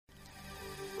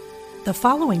The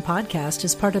following podcast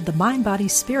is part of the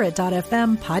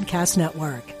MindBodySpirit.fm podcast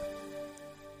network.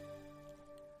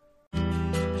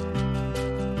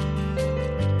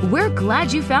 We're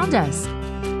glad you found us.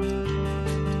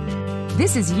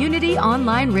 This is Unity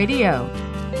Online Radio,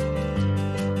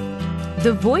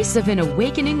 the voice of an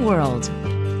awakening world.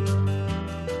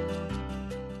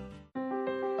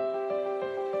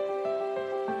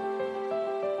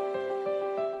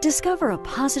 Discover a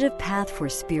positive path for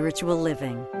spiritual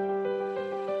living.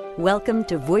 Welcome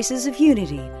to Voices of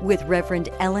Unity with Reverend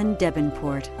Ellen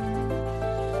Debenport.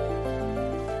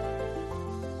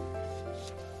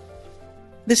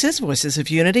 This is Voices of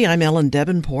Unity. I'm Ellen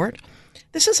Debenport.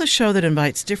 This is a show that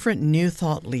invites different New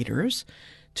Thought leaders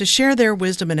to share their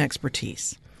wisdom and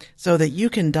expertise so that you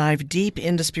can dive deep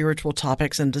into spiritual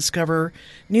topics and discover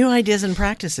new ideas and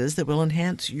practices that will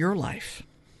enhance your life.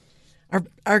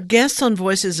 Our guests on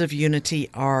Voices of Unity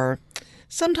are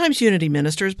sometimes Unity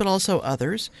ministers, but also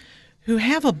others who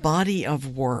have a body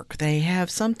of work. They have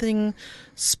something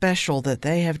special that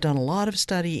they have done a lot of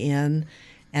study in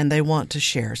and they want to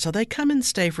share. So they come and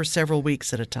stay for several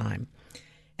weeks at a time.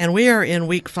 And we are in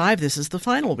week 5. This is the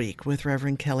final week with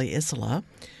Reverend Kelly Isola,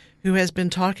 who has been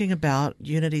talking about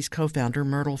Unity's co-founder,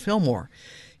 Myrtle Fillmore.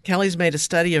 Kelly's made a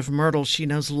study of Myrtle. She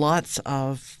knows lots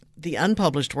of the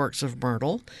unpublished works of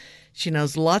Myrtle. She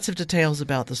knows lots of details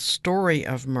about the story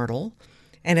of Myrtle,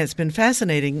 and it's been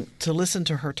fascinating to listen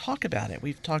to her talk about it.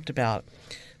 We've talked about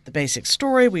the basic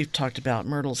story. We've talked about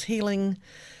Myrtle's healing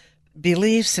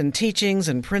beliefs and teachings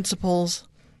and principles.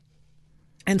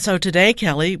 And so today,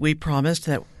 Kelly, we promised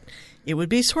that it would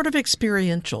be sort of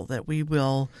experiential, that we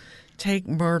will take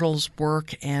Myrtle's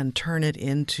work and turn it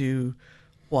into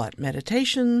what?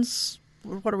 Meditations?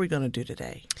 What are we going to do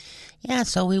today? Yeah,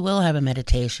 so we will have a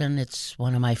meditation. It's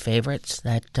one of my favorites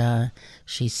that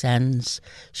she sends.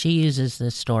 She uses the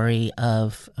story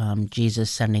of Jesus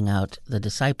sending out the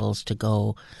disciples to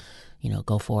go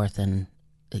forth. And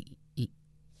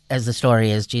as the story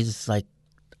is, Jesus is like,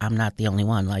 I'm not the only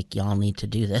one. Like, y'all need to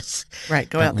do this. Right,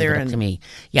 go Don't out there leave it up and to me.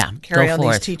 Yeah, carry go on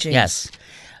forth. these teachings. Yes.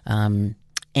 So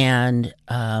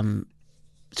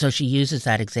she uses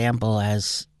that example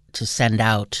as to send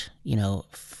out,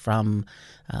 from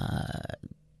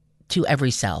to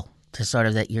every cell, to sort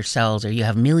of that your cells, or you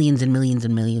have millions and millions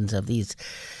and millions of these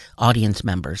audience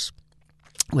members,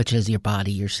 which is your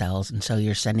body, your cells, and so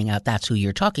you're sending out. That's who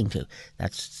you're talking to.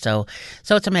 That's so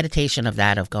it's a meditation of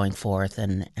that, of going forth,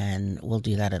 and we'll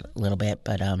do that a little bit,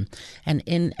 but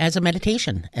as a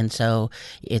meditation, and so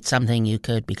it's something you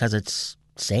could, because it's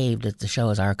saved, the show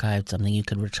is archived, something you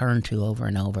could return to over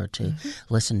and over to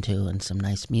listen to, and some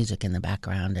nice music in the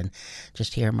background, and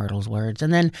just hear Myrtle's words.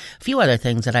 And then a few other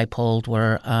things that I pulled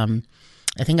were, I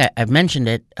think I've mentioned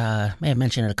it, may have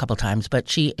mentioned it a couple times, but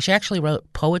she actually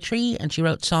wrote poetry and she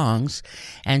wrote songs,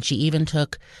 and she even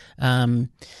took,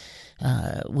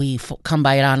 we come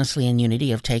by it honestly in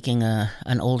Unity, of taking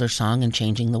an older song and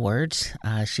changing the words.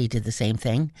 She did the same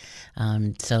thing.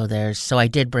 So I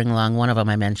did bring along, one of them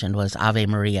I mentioned was Ave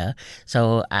Maria.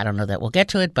 So I don't know that we'll get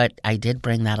to it, but I did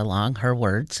bring that along, her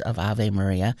words of Ave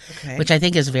Maria, which I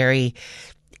think is very...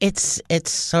 It's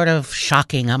sort of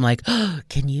shocking. I'm like, oh,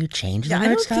 can you change the words? I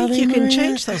don't think you can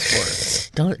change those words.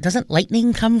 Doesn't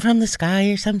lightning come from the sky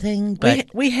or something?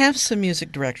 But we have some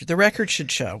music directors. The record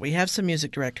should show. We have some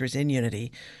music directors in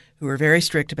Unity who are very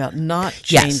strict about not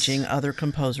changing other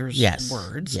composers'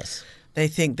 words. Yes. They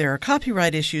think there are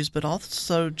copyright issues, but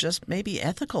also just maybe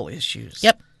ethical issues.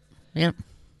 Yep.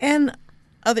 And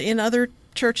in other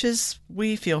churches,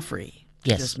 we feel free.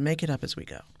 Yes. Just make it up as we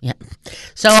go. Yeah.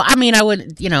 So, I mean, I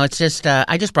would, it's just,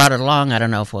 I just brought it along. I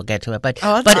don't know if we'll get to it, but.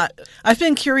 I've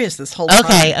been curious this whole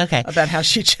time. Okay. About how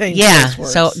she changed those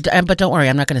words. So, but don't worry,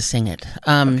 I'm not going to sing it.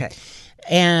 Okay.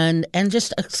 And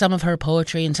just some of her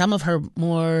poetry and some of her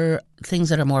more things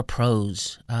that are more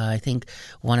prose. I think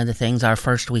one of the things, our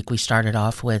first week, we started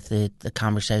off with the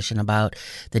conversation about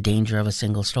the danger of a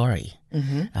single story.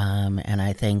 Mm-hmm. And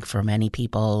I think for many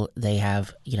people, they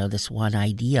have, this one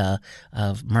idea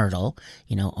of Myrtle,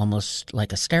 almost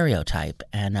like a stereotype.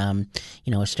 And,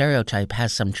 a stereotype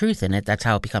has some truth in it. That's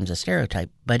how it becomes a stereotype.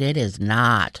 But it is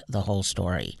not the whole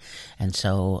story. And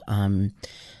so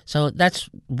that's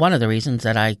one of the reasons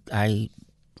that I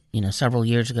several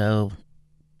years ago,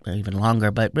 or even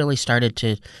longer, but really started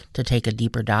to take a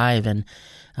deeper dive and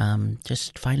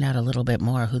just find out a little bit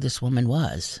more who this woman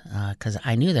was, because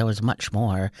I knew there was much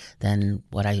more than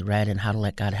what I read in How to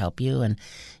Let God Help You and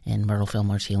in Myrtle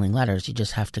Fillmore's Healing Letters. You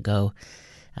just have to go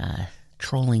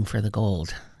trolling for the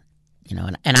gold,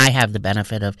 and I have the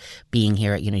benefit of being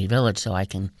here at Unity Village, so I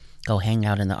can go hang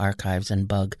out in the archives and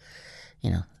bug,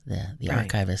 the right.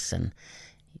 archivists and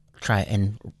try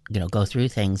and go through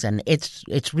things. And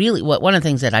it's really one of the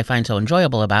things that I find so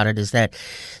enjoyable about it is that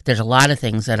there's a lot of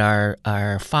things that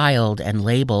are filed and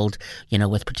labeled,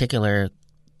 with particular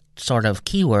sort of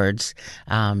keywords,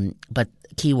 but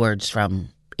keywords from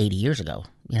 80 years ago.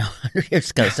 100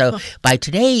 years ago. So by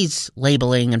today's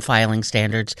labeling and filing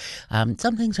standards,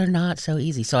 some things are not so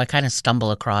easy. So I kind of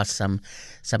stumble across some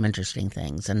interesting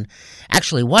things. And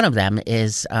actually, one of them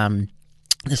is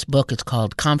this book. It's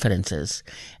called Confidences,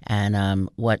 and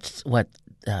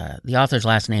the author's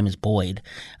last name is Boyd,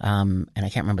 and I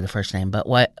can't remember the first name. But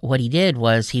what he did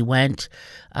was he went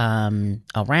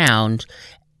around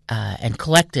and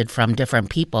collected from different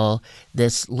people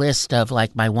this list of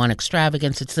like my one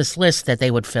extravagance. It's this list that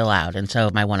they would fill out. And so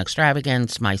my one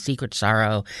extravagance, my secret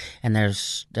sorrow, and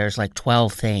there's like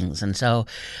 12 things. And so,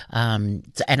 and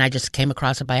I just came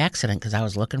across it by accident because I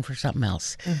was looking for something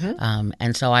else.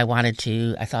 And so I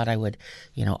thought I would,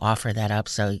 offer that up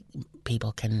so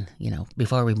people can,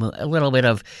 before we move, a little bit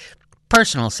of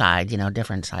personal side,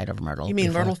 different side of Myrtle. You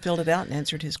mean Myrtle filled it out and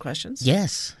answered his questions?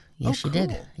 Yes. Yes, she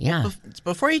did. Yeah. Well,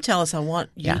 before you tell us, I want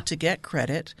you to get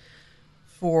credit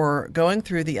for going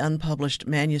through the unpublished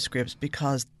manuscripts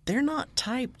because they're not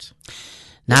typed.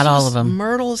 Not all of them.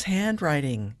 Myrtle's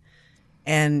handwriting,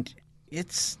 and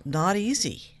it's not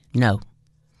easy. No.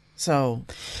 So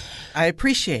I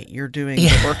appreciate you're doing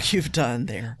the work you've done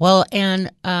there. Well, and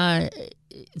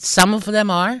some of them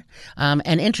are,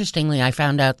 and interestingly, I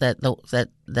found out that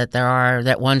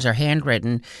that ones are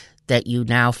handwritten. That you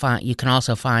now find, you can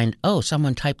also find,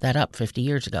 someone typed that up 50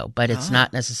 years ago, but it's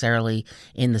not necessarily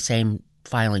in the same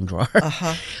filing drawer.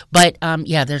 But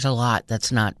there's a lot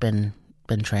that's not been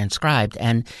transcribed,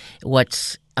 and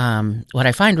what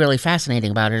I find really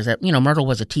fascinating about it is that Myrtle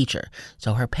was a teacher,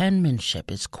 so her penmanship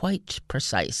is quite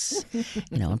precise,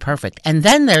 and perfect. And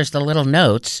then there's the little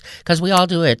notes because we all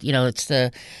do it. It's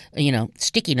the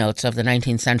sticky notes of the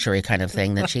 19th century kind of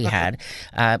thing that she had.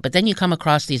 But then you come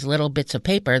across these little bits of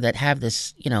paper that have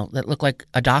this, that look like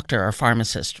a doctor or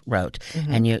pharmacist wrote,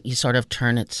 and you sort of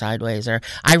turn it sideways. Or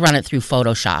I run it through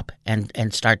Photoshop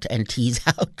and start to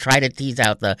try to tease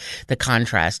out the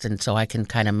contrast, and so I can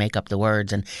kind of make up the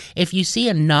words. And if you see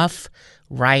enough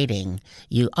writing,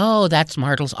 that's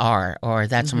Myrtle's R or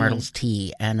that's Myrtle's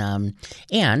T, and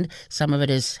some of it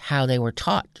is how they were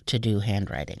taught to do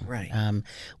handwriting, right?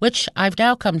 Which I've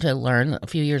now come to learn a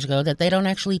few years ago that they don't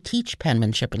actually teach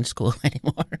penmanship in school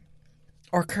anymore,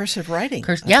 or cursive writing.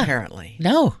 Apparently,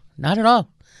 no, not at all.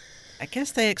 I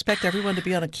guess they expect everyone to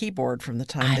be on a keyboard from the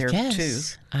time they're two.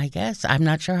 I guess I'm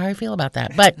not sure how I feel about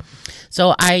that, but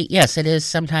so it is.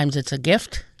 Sometimes it's a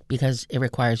gift because it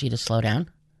requires you to slow down.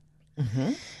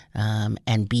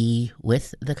 And be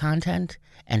with the content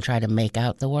and try to make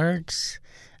out the words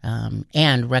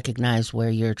and recognize where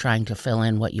you're trying to fill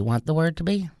in what you want the word to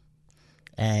be.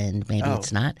 And maybe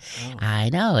it's not. I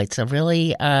know. It's a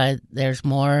really, there's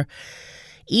more,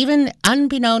 even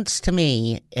unbeknownst to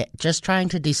me, just trying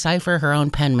to decipher her own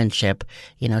penmanship,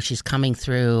 she's coming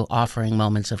through offering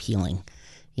moments of healing.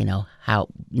 How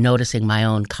noticing my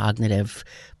own cognitive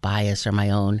bias or my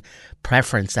own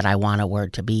preference that I want a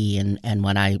word to be. And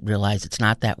when I realize it's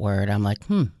not that word, I'm like,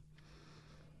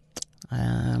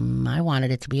 I wanted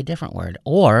it to be a different word.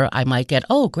 Or I might get,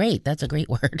 great, that's a great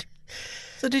word.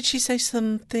 So did she say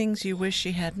some things you wish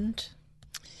she hadn't?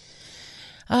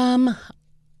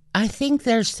 I think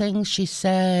there's things she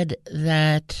said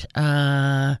that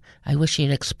I wish she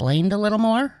had explained a little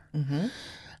more.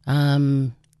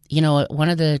 One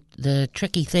of the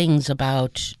tricky things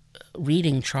about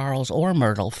reading Charles or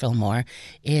Myrtle Fillmore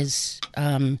is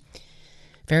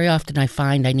very often I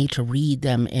find I need to read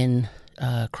them in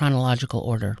chronological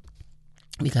order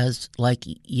because, like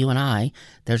you and I,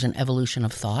 there's an evolution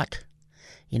of thought.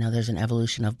 There's an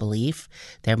evolution of belief.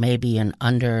 There may be an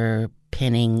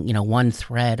underpinning, one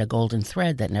thread, a golden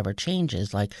thread that never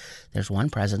changes. Like there's one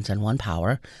presence and one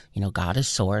power. God is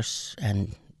source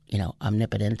and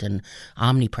omnipotent and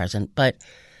omnipresent, but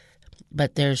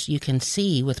you can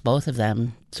see with both of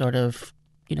them sort of,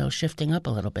 shifting up a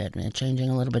little bit and changing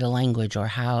a little bit of language or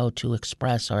how to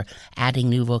express or adding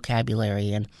new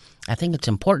vocabulary. And I think it's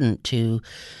important to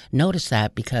notice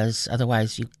that because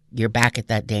otherwise you're back at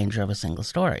that danger of a single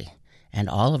story. And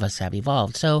all of us have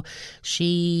evolved. So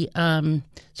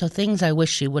so things I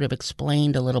wish she would have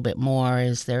explained a little bit more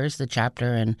is there is the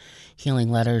chapter in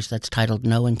Healing Letters that's titled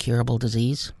No Incurable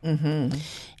Disease.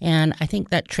 And I think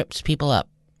that trips people up.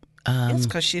 Yes,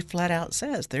 because she flat out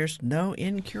says there's no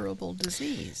incurable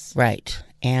disease. Right.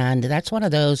 And that's one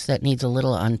of those that needs a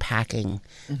little unpacking.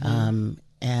 And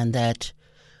that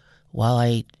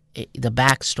while the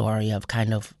backstory of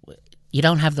kind of, you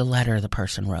don't have the letter the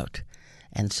person wrote.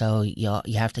 And so you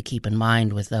have to keep in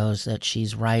mind with those that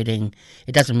she's writing.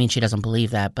 It doesn't mean she doesn't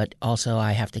believe that, but also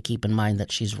I have to keep in mind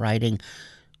that she's writing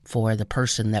for the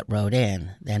person that wrote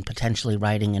in, and potentially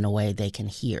writing in a way they can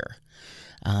hear.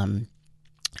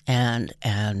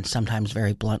 And sometimes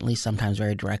very bluntly, sometimes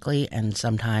very directly, and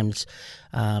sometimes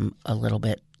a little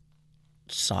bit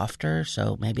softer,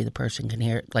 so maybe the person can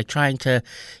hear it. Like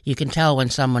you can tell when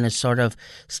someone is sort of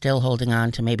still holding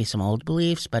on to maybe some old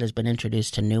beliefs, but has been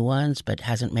introduced to new ones, but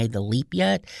hasn't made the leap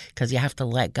yet, because you have to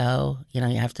let go. You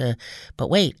have to, but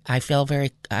wait, I've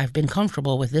been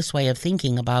comfortable with this way of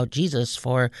thinking about Jesus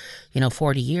for,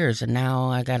 40 years, and now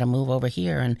I got to move over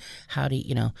here. And how do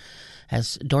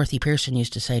as Dorothy Pearson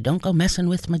used to say, don't go messing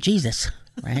with my Jesus,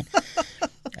 right?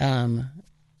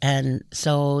 And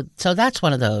so that's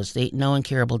one of those, the no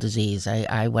incurable disease.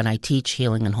 I when I teach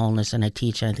healing and wholeness, and I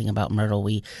teach anything about Myrtle,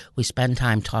 we spend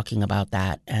time talking about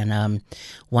that. And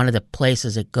one of the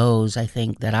places it goes, I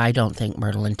think, that I don't think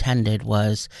Myrtle intended,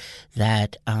 was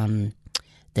that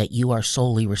that you are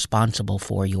solely responsible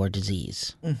for your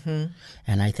disease. Mm-hmm.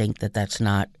 And I think that that's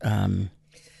not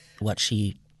what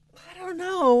she... I don't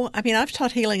know. I mean, I've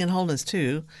taught healing and wholeness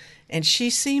too, and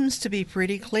she seems to be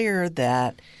pretty clear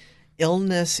that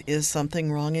illness is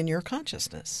something wrong in your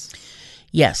consciousness.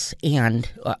 Yes, and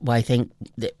I think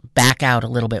back out a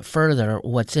little bit further,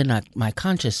 what's in my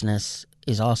consciousness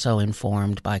is also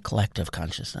informed by collective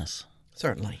consciousness.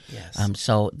 Certainly, yes.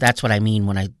 So that's what I mean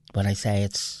when I say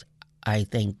it's, I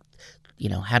think,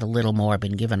 had a little more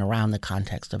been given around the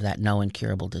context of that no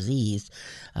incurable disease,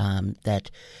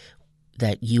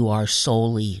 that you are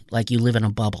solely, like you live in a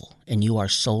bubble, and you are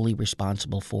solely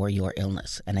responsible for your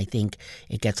illness. And I think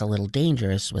it gets a little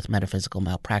dangerous with metaphysical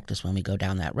malpractice when we go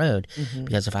down that road,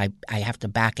 because if I have to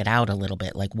back it out a little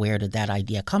bit, like where did that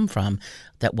idea come from,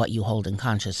 that what you hold in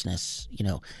consciousness,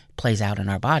 plays out in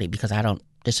our body, because I don't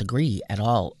disagree at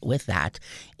all with that.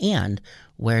 And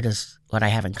where does what I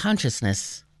have in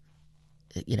consciousness,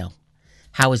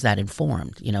 how is that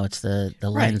informed? It's the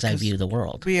lens I view the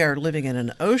world. We are living in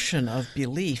an ocean of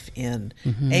belief in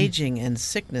aging and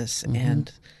sickness,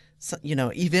 and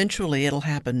eventually it'll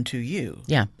happen to you.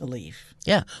 Yeah, belief.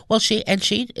 Yeah. Well, she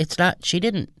knew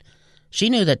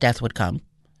that death would come.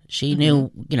 She knew,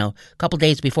 a couple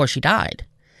days before she died.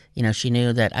 She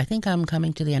knew that I think I'm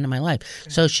coming to the end of my life.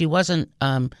 Right. So she wasn't.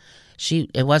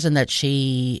 It wasn't that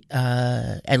she,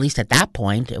 at least at that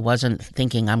point, it wasn't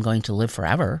thinking I'm going to live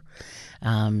forever.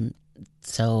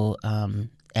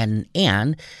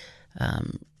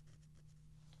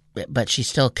 But she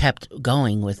still kept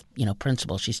going with,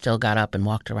 principles. She still got up and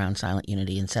walked around Silent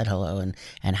Unity and said hello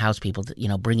and housed people,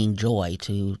 bringing joy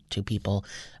to people,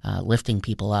 lifting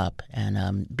people up,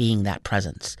 and being that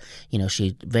presence.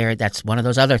 That's one of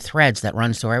those other threads that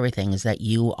runs through everything, is that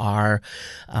you are,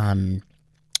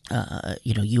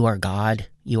 you are God,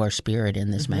 you are spirit in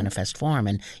this manifest form,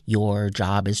 and your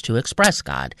job is to express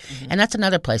God. And that's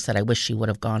another place that I wish she would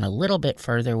have gone a little bit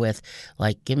further with,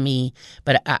 like,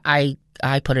 but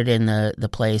I put it in the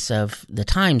place of the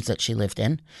times that she lived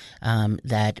in,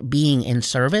 that being in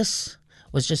service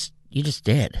was you just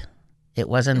did. It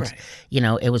wasn't,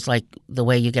 right. It was like the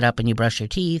way you get up and you brush your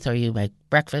teeth, or you make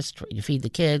breakfast, or you feed the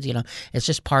kids, it's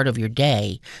just part of your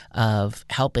day of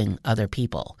helping other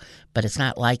people. But it's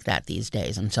not like that these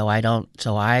days. And so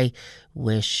I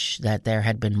wish that there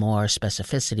had been more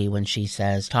specificity when she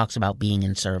talks about being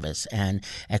in service and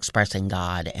expressing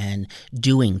God and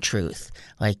doing truth.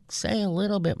 Like, say a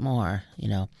little bit more,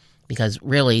 because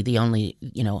really the only,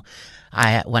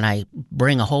 when I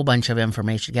bring a whole bunch of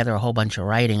information together, a whole bunch of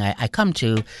writing, I come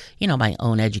to, my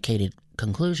own educated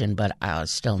conclusion, but I'll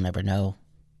still never know,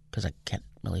 because I can't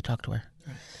really talk to her.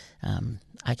 Right.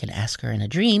 I can ask her in a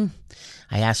dream.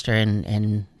 I asked her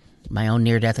in my own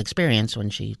near-death experience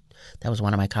that was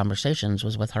one of my conversations,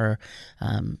 was with her.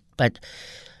 And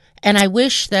I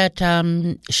wish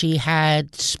that she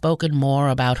had spoken more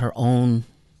about her own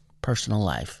personal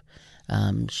life.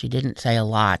 She didn't say a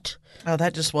lot. Oh,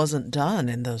 that just wasn't done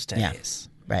in those days.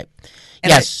 Yeah, right.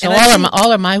 Yes,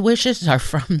 all of my wishes are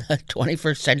from the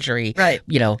 21st century, right?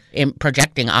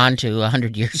 Projecting onto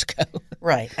 100 years ago.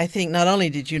 Right. I think not only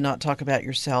did you not talk about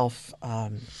yourself,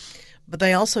 but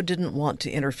they also didn't want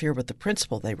to interfere with the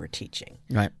principle they were teaching,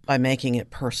 right? By making it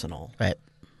personal, right?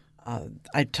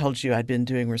 I told you I'd been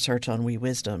doing research on We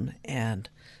Wisdom, and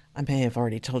I may have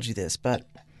already told you this, but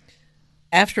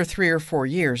after 3 or 4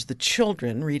 years, the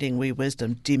children reading We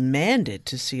Wisdom demanded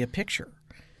to see a picture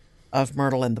of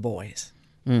Myrtle and the boys.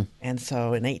 And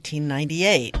so in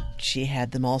 1898, she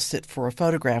had them all sit for a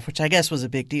photograph, which I guess was a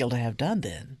big deal to have done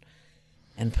then,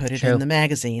 and put it in the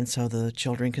magazine so the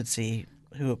children could see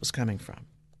who it was coming from.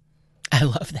 I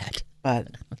love that. But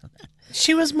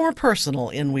she was more personal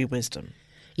in Wee Wisdom.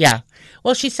 Yeah.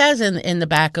 Well, she says in the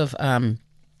back of How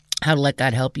to Let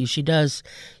God Help You, she does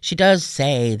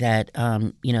say that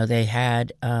they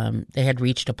had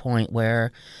reached a point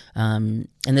where, and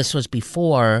this was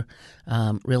before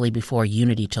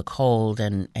Unity took hold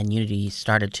and Unity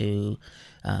started to.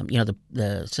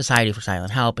 The Society for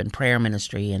Silent Help and prayer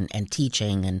ministry and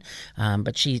teaching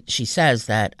but she says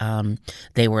that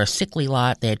they were a sickly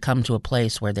lot. They had come to a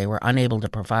place where they were unable to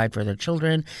provide for their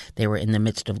children. They were in the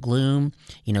midst of gloom.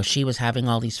 She was having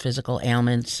all these physical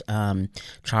ailments.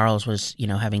 Charles was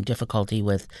having difficulty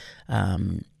with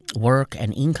work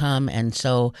and income, and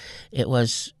so it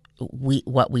was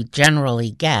what we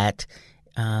generally get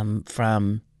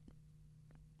from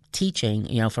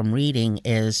teaching, from reading,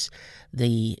 is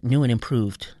the new and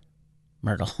improved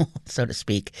Myrtle, so to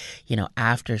speak,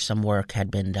 after some work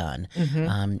had been done.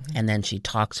 Mm-hmm. And then she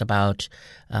talks about,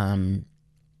 the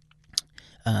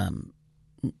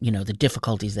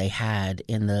difficulties they had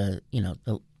in the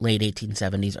late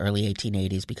 1870s, early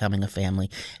 1880s, becoming a family.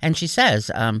 And she says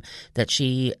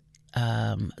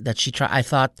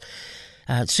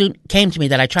soon came to me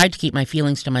that I tried to keep my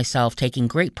feelings to myself, taking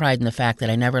great pride in the fact that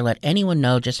I never let anyone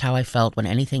know just how I felt when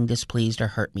anything displeased or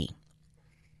hurt me.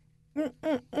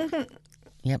 Mm-hmm.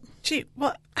 Yep. Gee,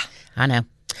 what? I know.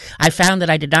 I found that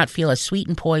I did not feel as sweet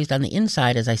and poised on the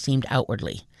inside as I seemed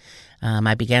outwardly.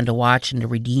 I began to watch and to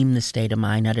redeem the state of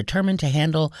mind. I determined to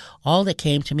handle all that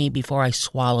came to me before I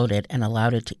swallowed it and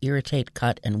allowed it to irritate,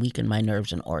 cut, and weaken my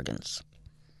nerves and organs.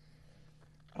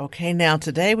 Okay, now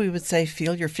today we would say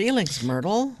feel your feelings,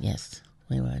 Myrtle. Yes,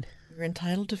 we would. You're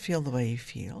entitled to feel the way you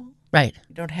feel. Right.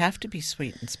 You don't have to be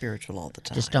sweet and spiritual all the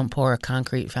time. Just don't pour a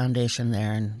concrete foundation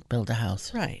there and build a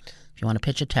house. Right. If you want to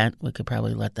pitch a tent, we could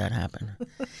probably let that happen.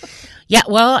 Yeah,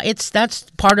 well, that's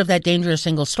part of that dangerous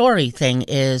single story thing,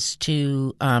 is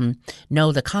to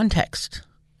know the context.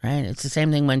 Right? It's the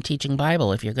same thing when teaching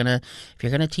Bible. If you're gonna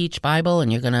teach Bible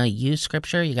and you're gonna use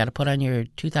Scripture, you got to put on your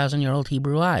 2,000-year-old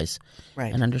Hebrew eyes,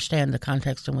 right, and understand the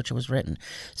context in which it was written.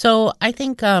 So I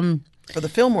think for the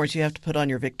Fillmores, you have to put on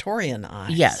your Victorian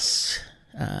eyes. Yes.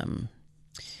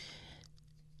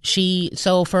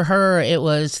 So for her,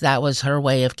 that was her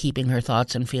way of keeping her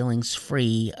thoughts and feelings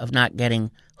free, of not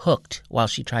getting hooked while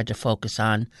she tried to focus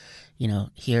on,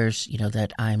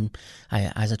 that I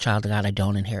as a child of God, I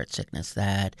don't inherit sickness,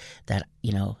 that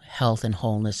health and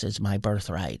wholeness is my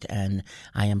birthright, and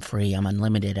I am free, I'm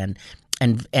unlimited, and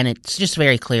it's just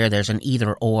very clear there's an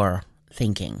either or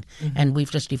thinking, mm-hmm. and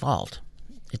we've just evolved.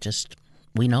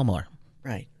 We know more.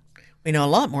 Right. We know a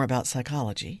lot more about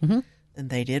psychology mm-hmm. than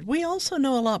they did. We also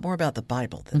know a lot more about the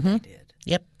Bible than mm-hmm. they did.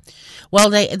 Yep. Well,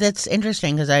 that's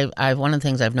interesting, because I one of the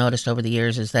things I've noticed over the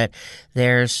years is that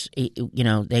there's,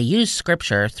 they use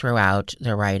Scripture throughout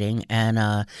their writing,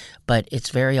 and but it's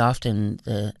very often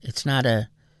it's not a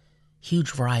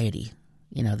huge variety.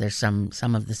 There's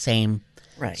some of the same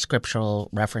right. scriptural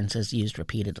references used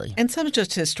repeatedly, and some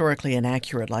just historically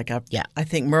inaccurate. Like I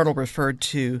think Myrtle referred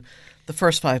to the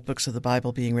first 5 books of the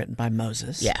Bible being written by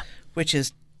Moses, which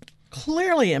is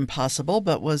clearly impossible,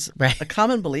 but was right. a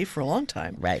common belief for a long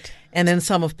time. Right. And then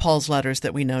some of Paul's letters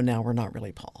that we know now were not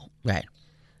really Paul. Right.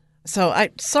 So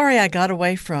sorry I got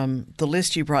away from the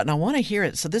list you brought, and I want to hear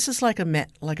it. So this is like a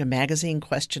magazine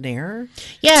questionnaire?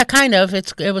 Yeah, kind of.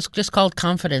 It was just called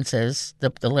Confidences,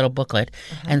 the little booklet.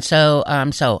 Uh-huh. And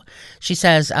so she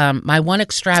says, my one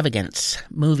extravagance,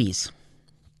 movies.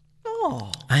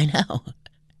 Oh. I know.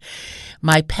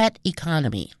 My pet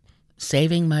economy,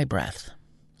 saving my breath.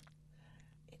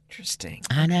 Interesting.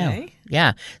 I know. Okay.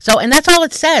 Yeah. So, and that's all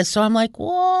it says. So I'm like,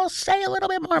 well, say a little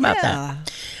bit more about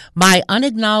that. My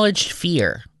unacknowledged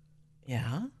fear.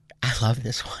 Yeah. I love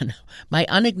this one. My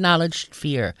unacknowledged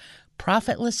fear.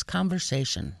 Profitless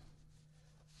conversation.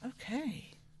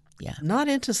 Okay. Yeah. Not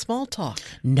into small talk.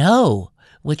 No.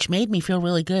 Which made me feel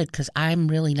really good, because I'm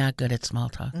really not good at small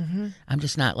talk. Mm-hmm. I'm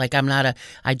just not,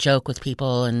 I joke with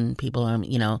people, and people,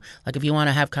 like if you want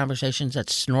to have conversations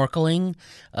that's snorkeling,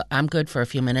 I'm good for a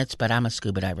few minutes, but I'm a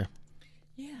scuba diver.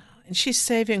 Yeah, and she's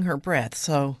saving her breath,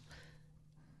 so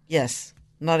yes,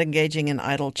 not engaging in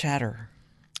idle chatter.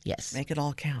 Yes. Make it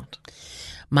all count.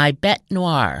 My bête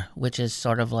noire, which is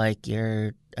sort of like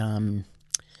your, kind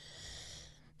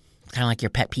of like your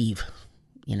pet peeve,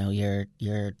 your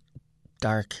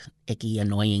dark, icky,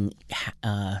 annoying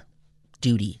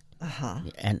duty. Uh-huh.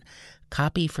 And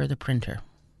copy for the printer.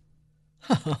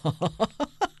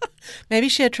 Maybe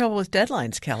she had trouble with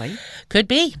deadlines, Kelly. Could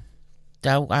be.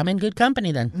 So I'm in good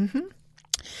company then. Mm-hmm.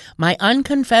 My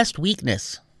unconfessed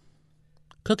weakness.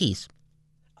 Cookies.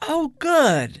 Oh,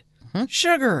 good.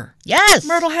 Sugar. Yes.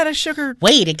 Myrtle had a sugar.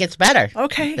 Wait, it gets better.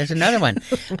 Okay. There's another one.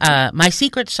 My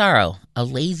secret sorrow, a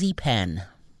lazy pen.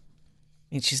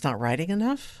 And she's not writing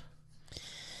enough?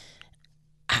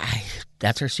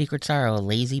 That's her secret sorrow, a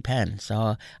lazy pen.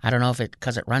 So I don't know if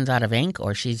because it runs out of ink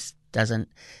or she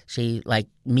like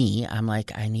me, I'm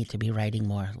like, I need to be writing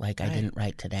more. Like I didn't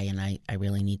write today and I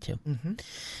really need to.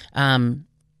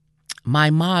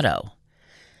 My motto,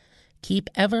 keep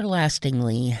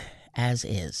everlastingly as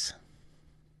is.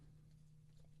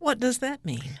 What does that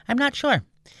mean? I'm not sure.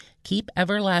 Keep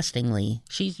everlastingly.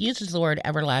 She uses the word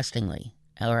everlastingly.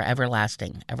 Or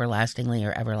everlastingly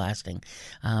or everlasting.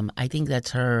 I think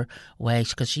that's her way,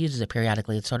 because she uses it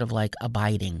periodically. It's sort of like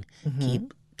abiding.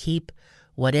 Keep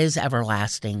what is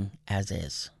everlasting as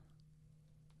is.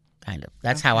 Kind of.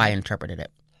 That's how I interpreted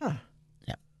it. Huh.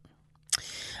 Yeah.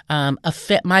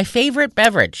 My favorite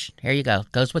beverage. Here you go.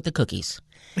 Goes with the cookies.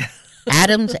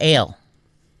 Adam's Ale.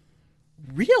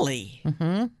 Really?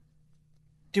 Mm-hmm.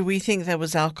 Do we think that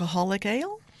was alcoholic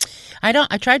ale?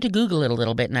 I tried to Google it a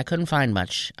little bit and I couldn't find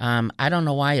much. I don't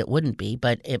know why it wouldn't be,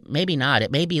 but it maybe not. It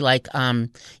may be like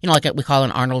like we call an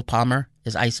Arnold Palmer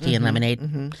is iced tea and lemonade.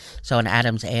 Mm-hmm. So an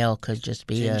Adam's Ale could just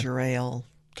be ginger ale.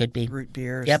 Could be root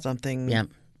beer. Yep. Something. Yep.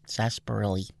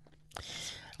 Sarsaparilla.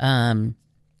 My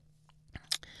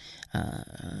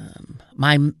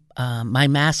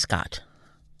mascot,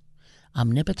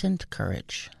 omnipotent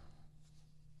courage.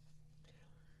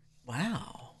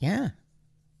 Wow. Yeah.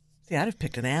 See, I'd have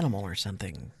picked an animal or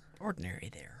something ordinary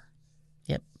there.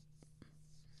 Yep.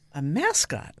 A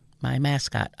mascot. My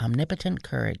mascot, omnipotent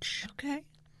courage. Okay.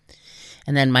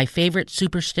 And then my favorite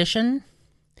superstition,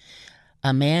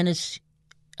 a man is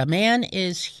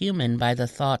human by the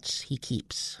thoughts he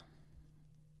keeps.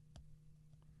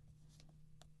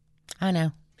 I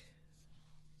know.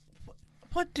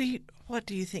 What do you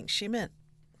think she meant?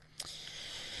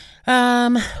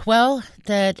 Well,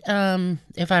 that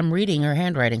if I'm reading her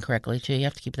handwriting correctly, too, you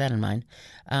have to keep that in mind.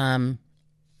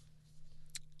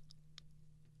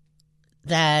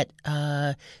 That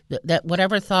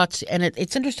whatever thoughts, and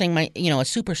it's interesting. A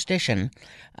superstition.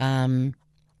 That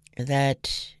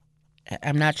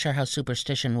I'm not sure how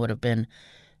superstition would have been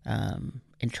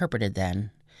interpreted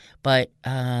then, but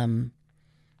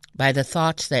by the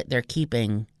thoughts that they're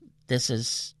keeping, this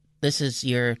is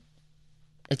your.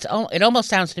 It almost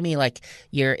sounds to me like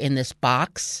you're in this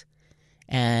box,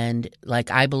 and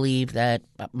like I believe that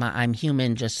I'm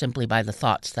human just simply by the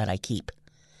thoughts that I keep,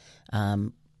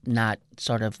 not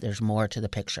sort of there's more to the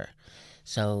picture.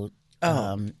 So,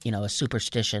 a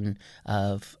superstition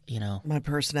of my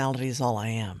personality is all I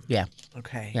am. Yeah.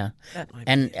 Okay. Yeah. That might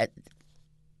and be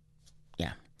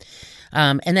yeah,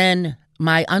 and then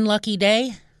my unlucky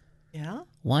day. Yeah.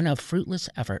 One of fruitless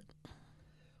effort.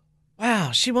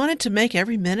 Wow, she wanted to make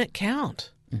every minute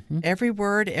count. Mm-hmm. Every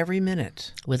word, every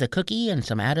minute. With a cookie and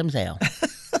some Adam's Ale.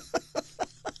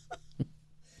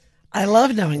 I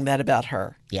love knowing that about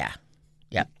her. Yeah.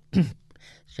 Yep.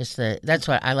 Just that's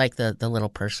what I like, the little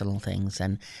personal things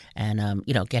and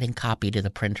getting copy to the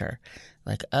printer.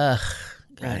 Like, ugh,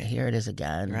 God, right. Here it is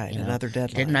again. Right, another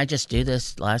deadline. Didn't I just do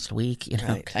this last week?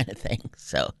 Right. Kind of thing.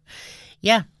 So,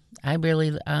 yeah, I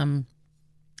really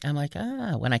I'm like,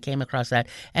 when I came across that.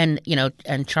 And,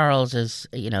 and Charles is,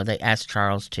 they asked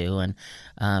Charles too.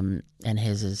 And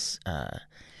his is,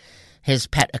 his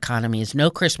pet economy is no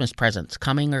Christmas presents,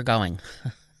 coming or going.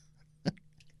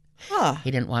 Huh. He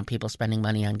didn't want people spending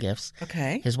money on gifts.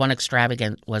 Okay. His one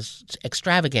extravagance.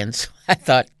 I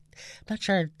thought, I'm not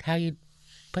sure how you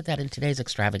put that in today's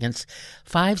extravagance.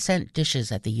 5-cent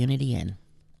dishes at the Unity Inn.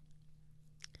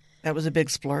 That was a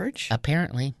big splurge?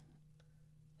 Apparently.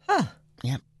 Huh.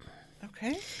 Yep.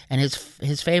 Okay. And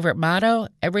his favorite motto,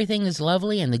 everything is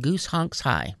lovely and the goose honks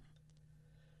high.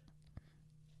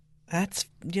 That's,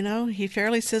 he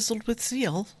fairly sizzled with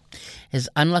zeal. His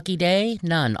unlucky day,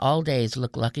 none. All days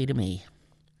look lucky to me.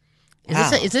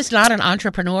 Wow. Is this not an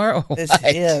entrepreneur or This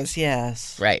what? is,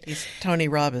 yes. Right. He's Tony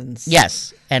Robbins.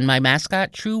 Yes. And my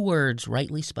mascot, true words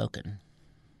rightly spoken.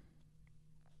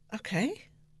 Okay.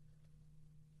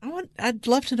 I'd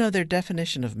love to know their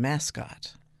definition of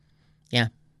mascot. Yeah.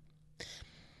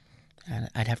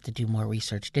 I'd have to do more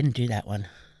research. Didn't do that one.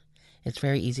 It's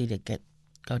very easy to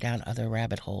go down other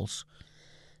rabbit holes.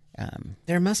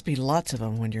 There must be lots of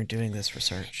them when you're doing this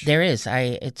research. There is.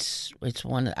 It's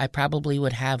one. I probably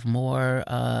would have more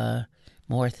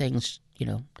things,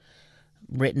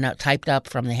 written up, typed up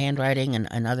from the handwriting,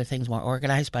 and other things more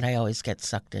organized. But I always get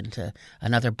sucked into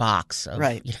another box of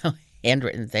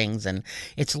handwritten things, and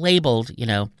it's labeled,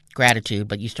 gratitude.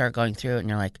 But you start going through it, and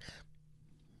you're like,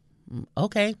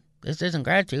 okay, this isn't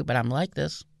gratitude, but I'm like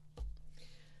this.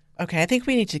 Okay, I think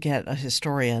we need to get a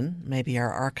historian, maybe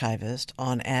our archivist,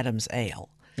 on Adam's ale.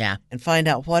 Yeah. And find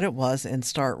out what it was and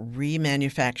start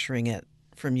remanufacturing it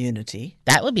from Unity.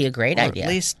 That would be a great idea. At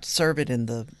least serve it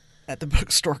at the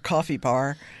bookstore coffee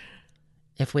bar.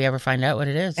 If we ever find out what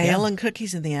it is. Ale and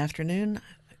cookies in the afternoon.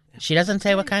 She doesn't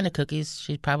say what kind of cookies.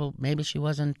 Maybe she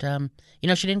wasn't,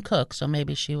 she didn't cook, so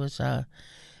maybe she wasn't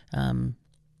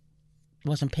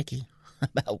picky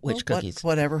about which cookies.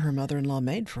 Whatever her mother-in-law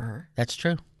made for her. That's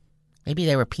true. Maybe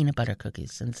they were peanut butter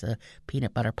cookies, since the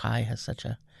peanut butter pie has such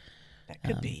a... That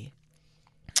could be.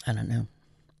 I don't know.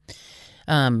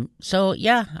 I'll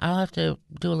have to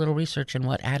do a little research on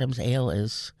what Adam's ale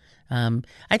is.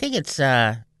 I think it's,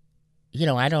 I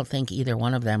don't think either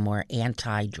one of them were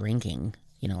anti-drinking,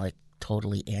 like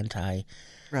totally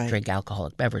anti-drink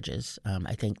alcoholic beverages.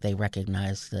 I think they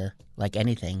recognize like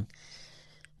anything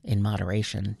in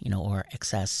moderation, or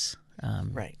excess.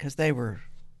 Right, because they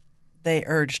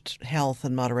urged health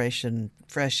and moderation,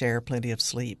 fresh air, plenty of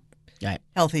sleep. Right.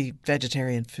 Healthy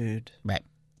vegetarian food. Right.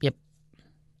 Yep.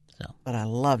 But I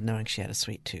love knowing she had a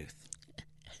sweet tooth.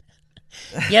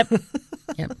 Yep.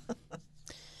 Yep.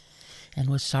 And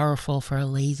was sorrowful for a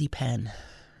lazy pen.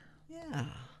 Yeah.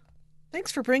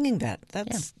 Thanks for bringing that.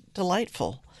 That's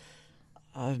delightful.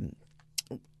 I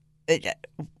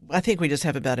think we just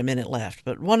have about a minute left.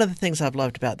 But one of the things I've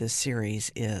loved about this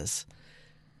series is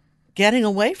getting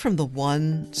away from the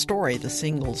one story, the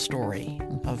single story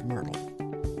of Myrtle.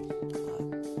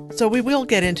 So we will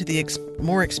get into the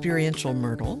more experiential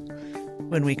Myrtle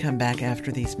when we come back after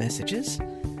these messages.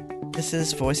 This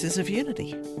is Voices of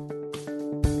Unity.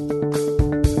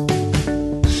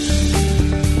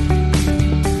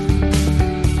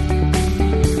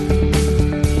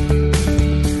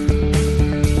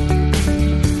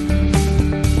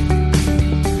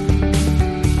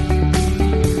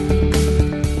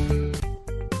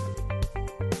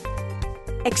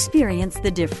 Experience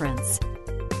the difference.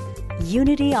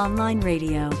 Unity Online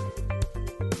Radio.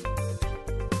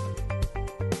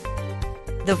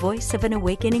 The voice of an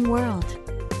awakening world.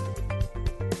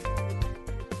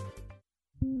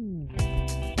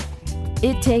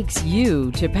 It takes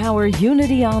you to power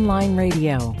Unity Online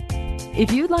Radio.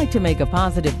 If you'd like to make a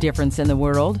positive difference in the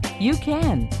world, you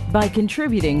can by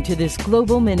contributing to this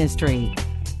global ministry.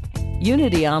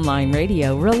 Unity Online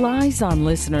Radio relies on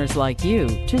listeners like you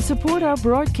to support our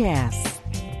broadcasts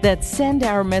that send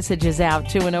our messages out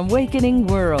to an awakening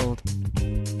world.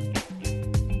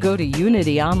 Go to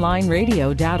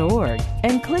unityonlineradio.org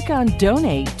and click on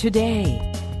Donate today.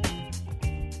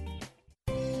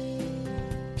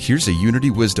 Here's a Unity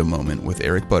Wisdom Moment with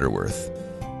Eric Butterworth.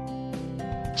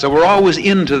 So we're always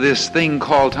into this thing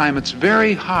called time. It's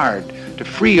very hard to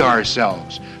free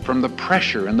ourselves from the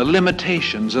pressure and the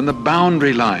limitations and the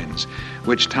boundary lines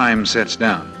which time sets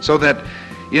down. So that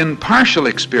in partial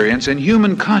experience, in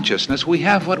human consciousness, we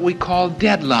have what we call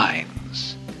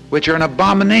deadlines, which are an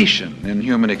abomination in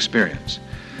human experience.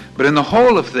 But in the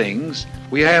whole of things,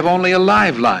 we have only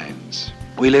alive lines.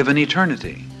 We live in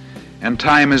eternity, and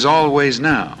time is always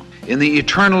now. In the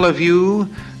eternal of you,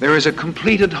 there is a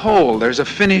completed whole, there's a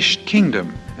finished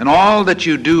kingdom, and all that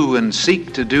you do and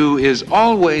seek to do is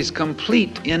always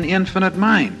complete in infinite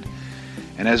mind.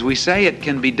 And as we say, it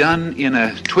can be done in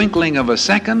a twinkling of a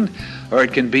second, or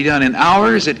it can be done in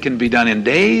hours, it can be done in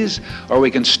days, or we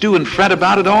can stew and fret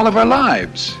about it all of our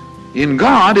lives. In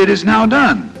God, it is now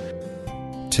done.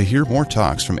 To hear more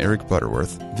talks from Eric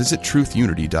Butterworth, visit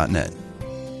truthunity.net.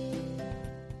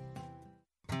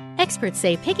 Experts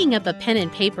say picking up a pen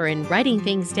and paper and writing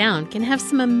things down can have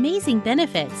some amazing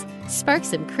benefits. Spark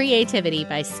some creativity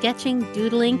by sketching,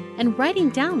 doodling, and writing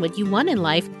down what you want in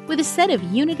life with a set of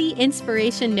Unity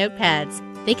Inspiration Notepads.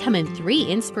 They come in 3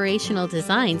 inspirational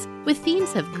designs with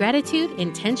themes of gratitude,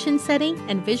 intention setting,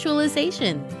 and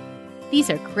visualization.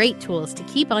 These are great tools to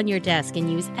keep on your desk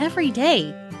and use every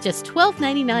day. Just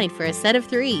 $12.99 for a set of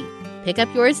 3. Pick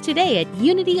up yours today at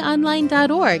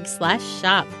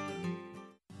unityonline.org/shop.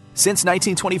 Since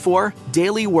 1924,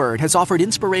 Daily Word has offered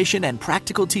inspiration and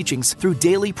practical teachings through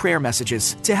daily prayer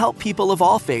messages to help people of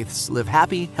all faiths live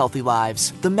happy, healthy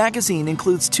lives. The magazine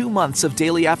includes 2 months of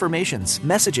daily affirmations,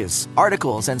 messages,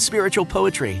 articles, and spiritual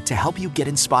poetry to help you get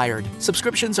inspired.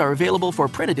 Subscriptions are available for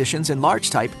print editions in large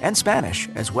type and Spanish,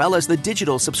 as well as the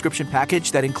digital subscription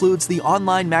package that includes the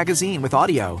online magazine with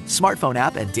audio, smartphone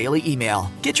app, and daily email.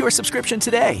 Get your subscription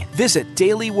today. Visit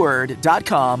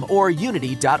dailyword.com or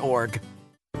unity.org.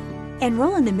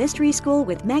 Enroll in the Mystery School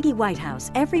with Maggie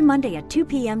Whitehouse every Monday at 2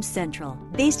 p.m. Central.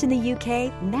 Based in the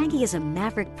UK, Maggie is a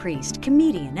maverick priest,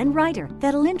 comedian, and writer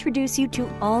that'll introduce you to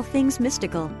all things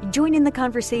mystical. Join in the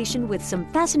conversation with some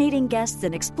fascinating guests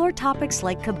and explore topics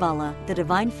like Kabbalah, the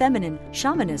Divine Feminine,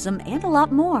 shamanism, and a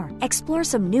lot more. Explore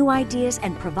some new ideas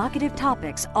and provocative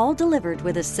topics, all delivered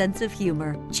with a sense of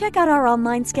humor. Check out our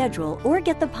online schedule or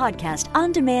get the podcast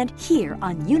on demand here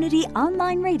on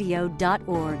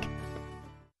UnityOnlineRadio.org.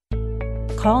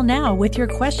 Call now with your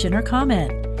question or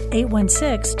comment.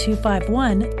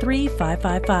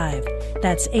 816-251-3555.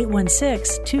 That's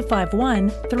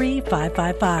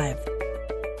 816-251-3555.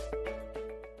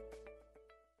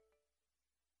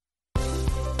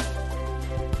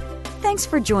 Thanks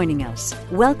for joining us.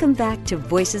 Welcome back to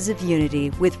Voices of Unity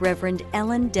with Reverend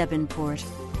Ellen Debenport.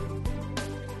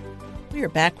 We are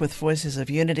back with Voices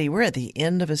of Unity. We're at the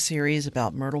end of a series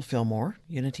about Myrtle Fillmore,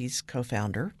 Unity's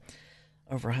co-founder,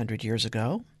 over 100 years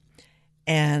ago.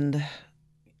 And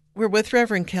we're with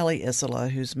Reverend Kelly Isola,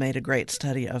 who's made a great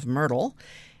study of Myrtle.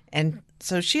 And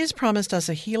so she has promised us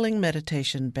a healing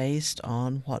meditation based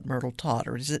on what Myrtle taught.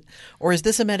 Or is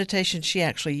this a meditation she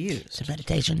actually used? It's a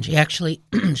meditation. She actually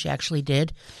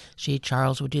did.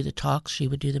 Charles would do the talks. She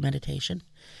would do the meditation.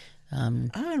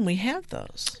 And we have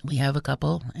those. We have a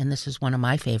couple, and this is one of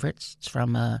my favorites. It's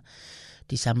from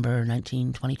December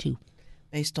 1922.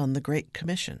 Based on the Great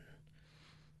Commission,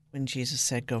 when Jesus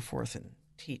said, go forth and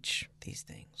teach these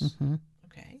things. Mm-hmm.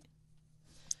 Okay.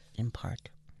 In part.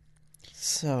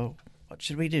 So what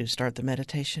should we do? Start the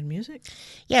meditation music?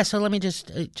 Yeah, so let me just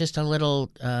a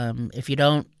little, if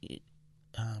you're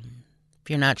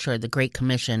not sure, the Great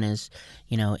Commission is,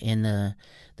 in the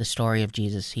story of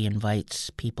Jesus, he invites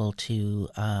people to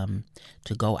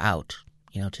go out,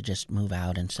 to just move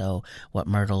out. And so what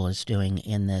Myrtle is doing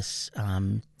in this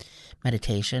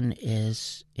meditation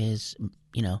is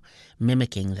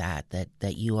mimicking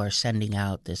that you are sending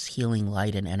out this healing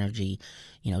light and energy,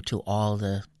 to all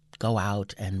the go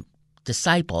out and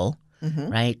disciple,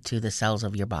 right, to the cells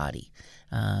of your body,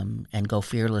 and go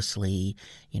fearlessly,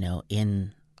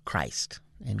 in Christ's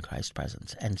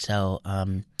presence. And so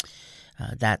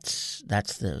that's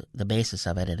the basis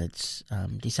of it, and it's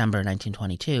December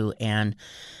 1922, and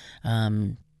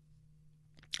I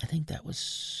think that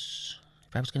was,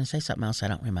 if I was going to say something else, I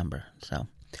don't remember.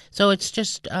 So it's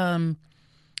just, as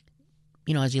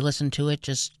you listen to it,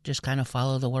 just kind of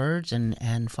follow the words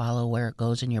and follow where it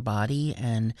goes in your body,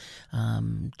 and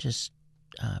just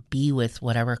be with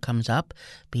whatever comes up,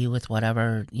 be with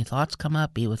whatever your thoughts come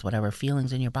up, be with whatever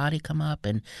feelings in your body come up,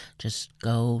 and just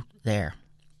go there.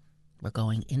 We're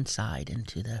going inside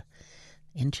into the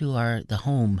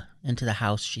home, into the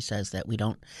house, she says, that we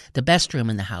don't, the best room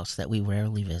in the house that we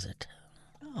rarely visit.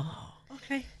 Oh.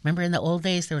 Okay. Remember in the old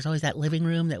days, there was always that living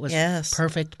room that was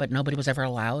perfect, but nobody was ever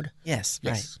allowed? Yes.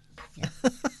 Right. Yeah.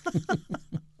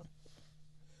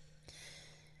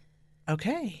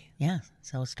 Okay. Yeah,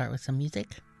 so we'll start with some music.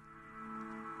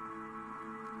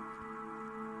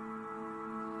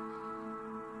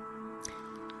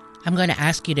 I'm going to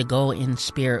ask you to go in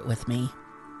spirit with me.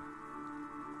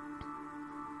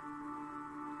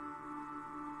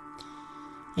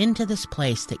 Into this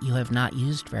place that you have not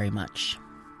used very much.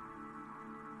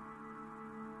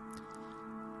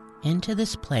 Into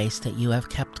this place that you have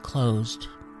kept closed,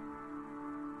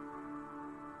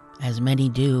 as many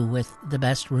do with the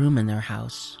best room in their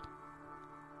house.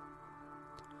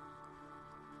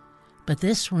 But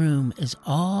this room is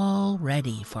all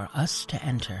ready for us to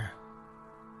enter.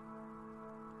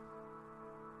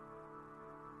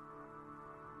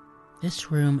 This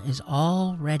room is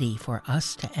all ready for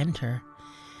us to enter,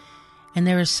 and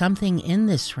there is something in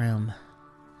this room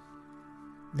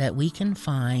that we can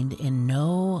find in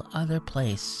no other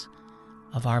place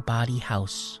of our body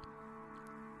house.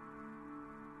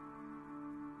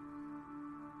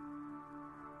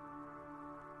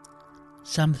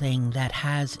 Something that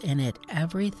has in it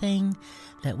everything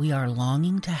that we are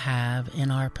longing to have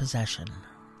in our possession.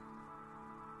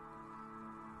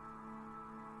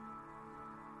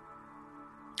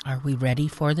 Are we ready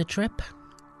for the trip?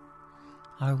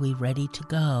 Are we ready to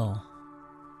go?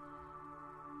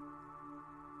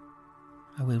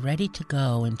 Are we ready to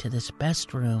go into this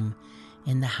best room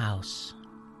in the house?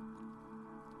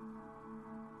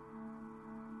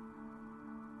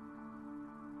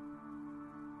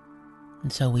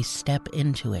 And so we step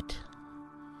into it.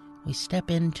 We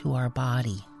step into our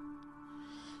body.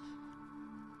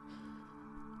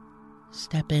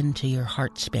 Step into your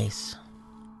heart space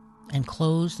and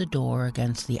close the door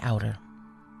against the outer.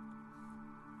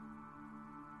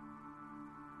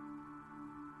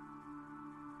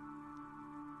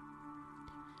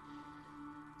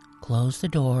 close the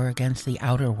door against the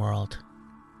outer world.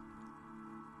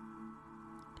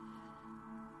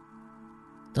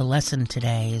 The lesson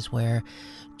today is where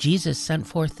Jesus sent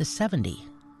forth the 70,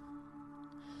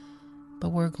 but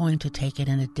we're going to take it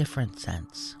in a different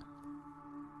sense.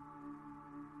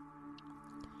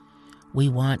 We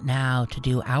want now to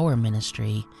do our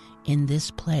ministry in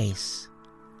this place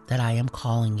that I am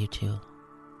calling you to.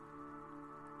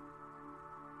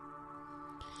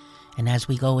 And as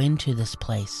we go into this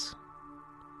place,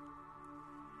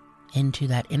 into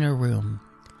that inner room,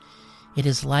 it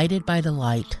is lighted by the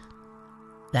light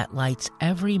that lights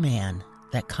every man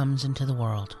that comes into the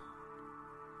world.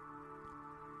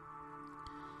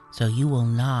 So you will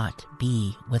not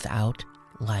be without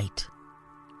light.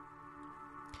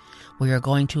 We are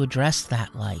going to address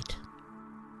that light.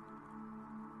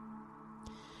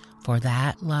 For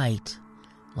that light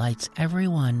lights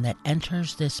everyone that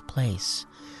enters this place.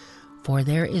 For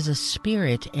there is a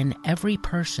spirit in every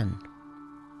person.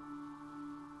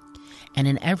 And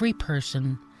in every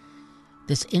person,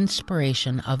 this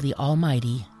inspiration of the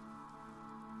Almighty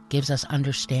gives us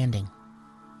understanding.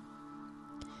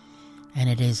 And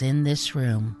it is in this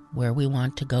room where we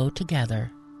want to go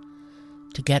together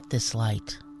to get this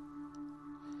light,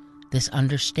 this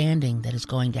understanding that is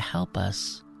going to help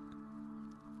us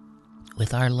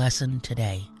with our lesson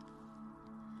today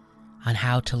on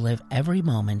how to live every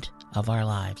moment of our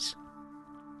lives.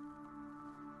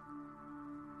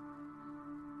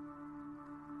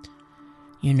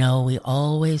 You know, we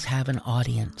always have an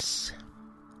audience.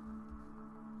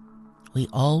 We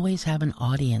always have an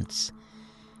audience.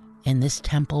 In this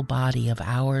temple body of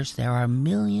ours, there are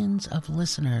millions of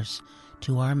listeners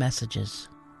to our messages.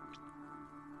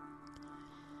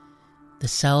 The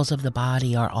cells of the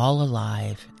body are all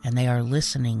alive, and they are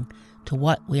listening to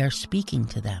what we are speaking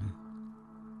to them.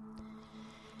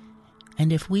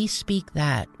 And if we speak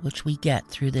that which we get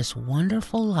through this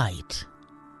wonderful light,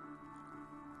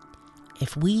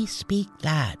 if we speak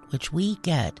that which we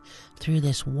get through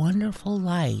this wonderful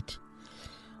light,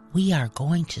 we are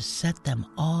going to set them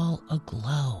all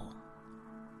aglow.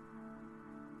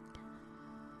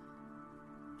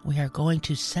 We are going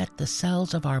to set the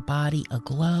cells of our body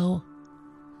aglow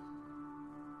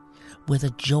with a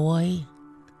joy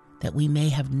that we may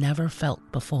have never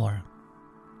felt before.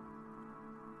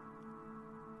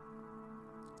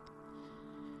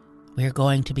 We are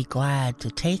going to be glad to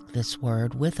take this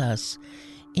word with us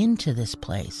into this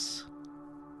place,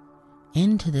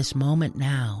 into this moment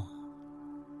now.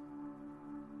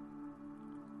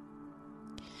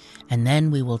 And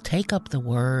then we will take up the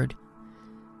word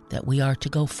that we are to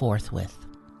go forth with.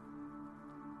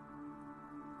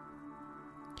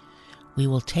 We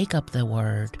will take up the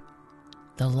word,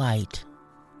 the light,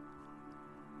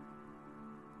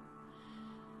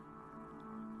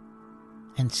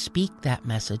 and speak that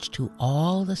message to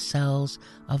all the cells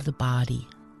of the body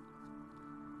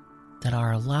that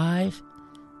are alive,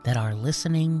 that are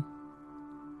listening,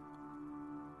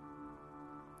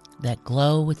 that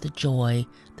glow with the joy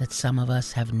that some of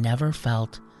us have never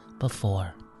felt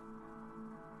before.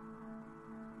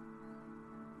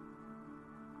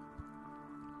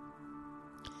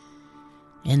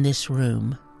 In this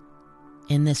room,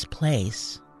 in this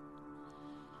place,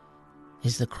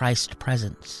 is the Christ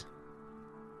presence.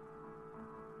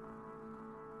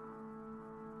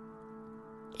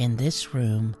 In this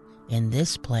room, in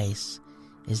this place,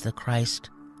 is the Christ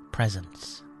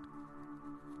presence.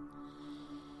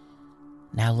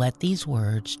 Now let these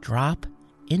words drop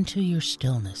into your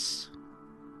stillness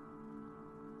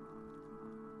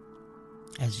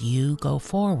as you go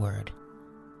forward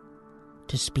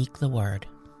to speak the word.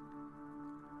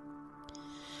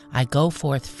 I go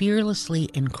forth fearlessly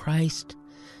in Christ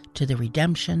to the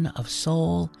redemption of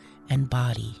soul and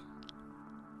body.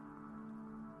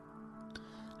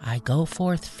 I go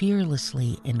forth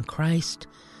fearlessly in Christ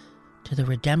to the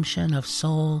redemption of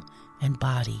soul and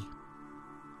body.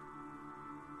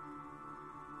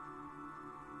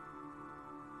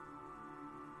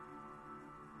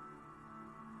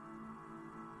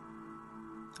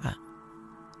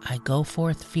 I go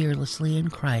forth fearlessly in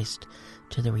Christ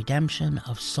to the redemption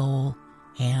of soul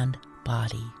and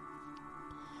body.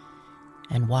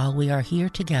 And while we are here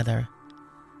together,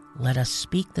 let us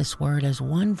speak this word as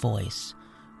one voice,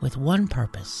 with one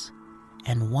purpose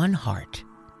and one heart.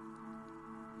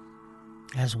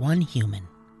 As one human,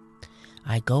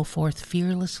 I go forth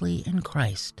fearlessly in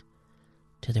Christ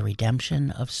to the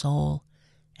redemption of soul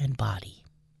and body.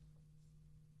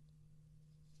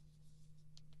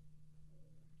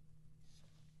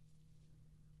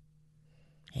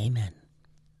 Amen.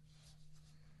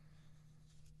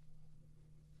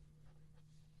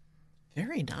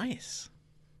 Very nice.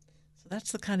 So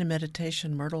that's the kind of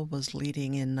meditation Myrtle was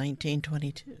leading in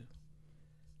 1922.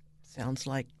 Sounds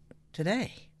like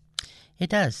today. It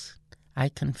does. I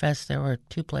confess there were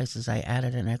 2 places I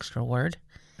added an extra word.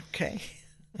 Okay.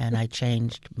 And I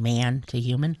changed man to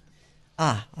human.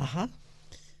 Uh-huh.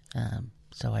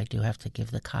 So I do have to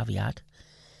give the caveat.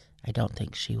 I don't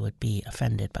think she would be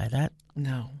offended by that.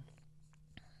 No.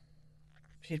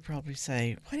 She'd probably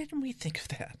say, why didn't we think of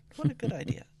that? What a good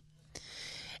idea.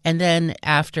 And then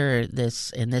after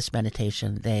this, in this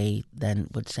meditation, they then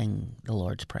would sing the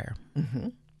Lord's Prayer,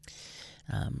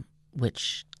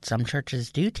 which some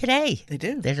churches do today. They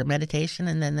do. There's a meditation,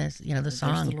 and then there's, the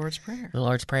song. There's the Lord's Prayer. The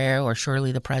Lord's Prayer, or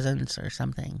Surely the Presence, or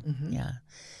something. Yeah.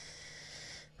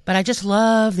 But I just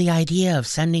love the idea of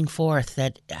sending forth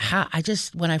that.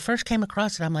 When I first came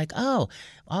across it, I'm like, oh,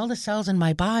 all the cells in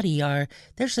my body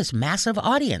there's this massive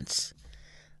audience.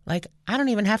 Like, I don't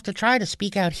even have to try to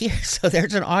speak out here. So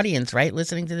there's an audience, right,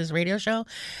 listening to this radio show.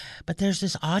 But there's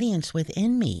this audience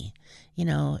within me,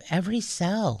 every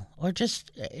cell, or just,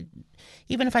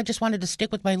 even if I just wanted to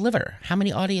stick with my liver, how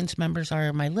many audience members are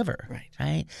in my liver,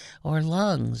 right? Or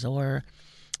lungs, or,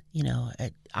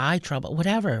 eye trouble,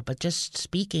 whatever. But just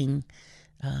speaking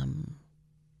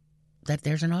that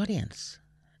there's an audience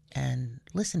and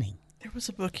listening. There was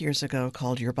a book years ago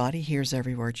called Your Body Hears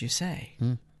Every Word You Say.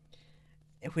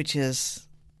 Which is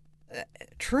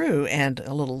true and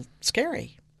a little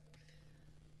scary.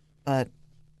 But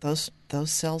those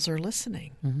cells are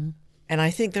listening. And I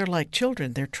think they're like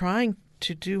children. They're trying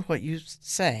to do what you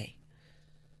say.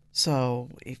 So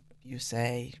if you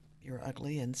say you're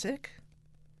ugly and sick,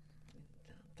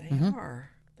 they are.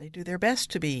 They do their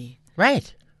best to be.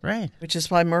 Right. Which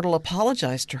is why Myrtle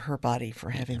apologized to her body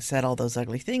for having said all those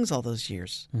ugly things all those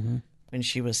years when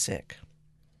she was sick.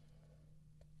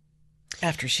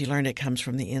 After she learned it comes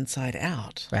from the inside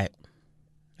out. Right.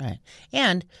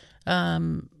 And,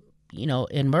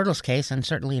 in Myrtle's case, and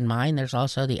certainly in mine, there's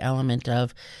also the element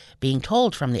of being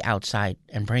told from the outside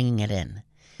and bringing it in.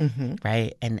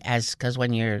 Right? And because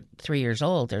when you're 3 years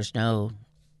old, there's no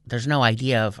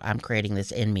idea of I'm creating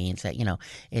this in me. It's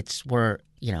that,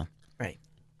 right.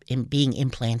 In being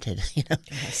implanted,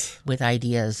 with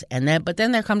ideas. But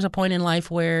then there comes a point in life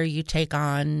where you take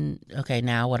on, okay,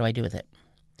 now what do I do with it?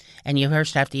 And you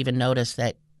first have to even notice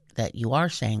that you are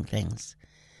saying things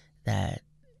that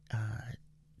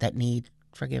need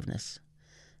forgiveness.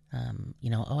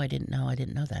 I didn't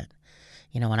know that.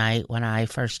 When I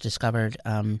first discovered,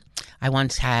 I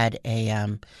once had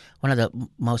one of the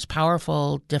most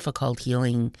powerful, difficult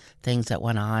healing things that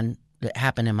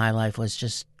happened in my life was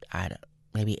just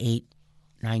maybe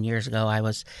 8-9 years ago. I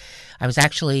was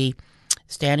actually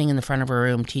standing in the front of a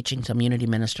room teaching some Unity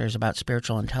ministers about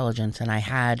spiritual intelligence, and I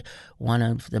had one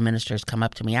of the ministers come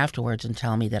up to me afterwards and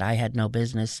tell me that I had no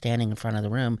business standing in front of the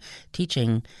room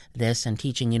teaching this and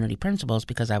teaching Unity principles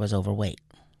because I was overweight.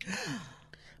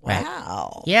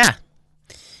 Wow. Right? Yeah.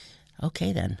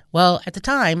 Okay, then. Well, at the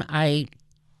time, I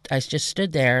just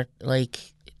stood there, like,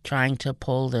 trying to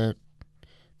pull the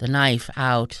knife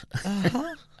out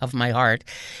of my heart,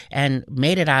 and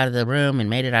made it out of the room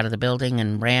and made it out of the building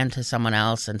and ran to someone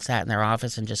else and sat in their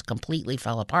office and just completely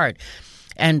fell apart.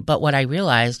 But what I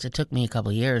realized, it took me a couple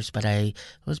of years, but it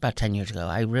was about 10 years ago,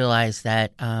 I realized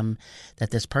that that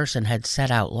this person had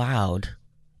said out loud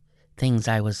things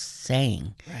I was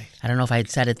saying. Right. I don't know if I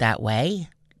had said it that way,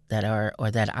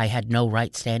 or that I had no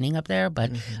right standing up there,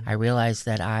 but I realized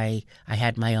that I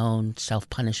had my own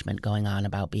self-punishment going on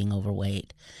about being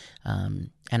overweight.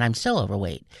 And I'm still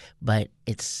overweight, but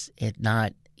it's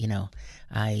not,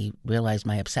 I realized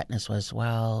my upsetness was,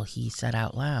 well, he said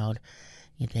out loud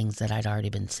things that I'd already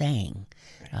been saying.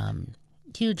 Right.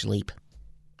 Huge leap.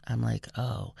 I'm like,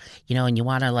 oh, and you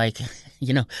want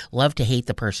to love to hate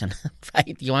the person,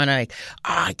 right? You want to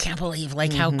I can't believe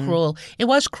how cruel. It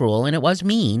was cruel and it was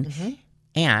mean.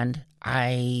 And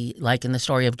I, like in the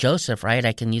story of Joseph, right?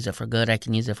 I can use it for good. I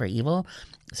can use it for evil.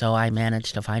 So I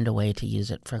managed to find a way to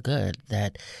use it for good,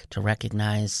 to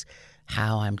recognize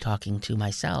how I'm talking to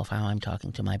myself, how I'm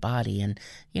talking to my body. And,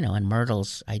 and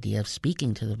Myrtle's idea of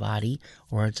speaking to the body,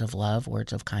 words of love,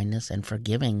 words of kindness, and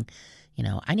forgiving.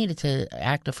 I needed to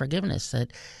act of forgiveness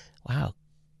that, wow,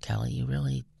 Kelly, you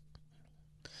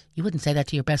wouldn't say that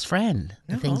to your best friend,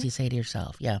 the things you say to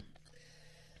yourself. Yeah.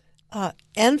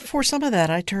 And for some of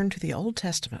that, I turned to the Old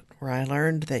Testament, where I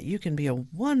learned that you can be a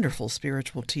wonderful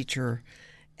spiritual teacher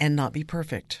and not be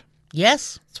perfect.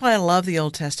 Yes. That's why I love the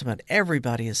Old Testament.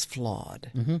 Everybody is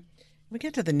flawed. We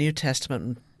get to the New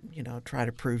Testament and, try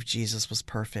to prove Jesus was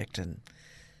perfect. And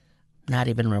not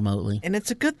even remotely. And it's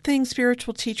a good thing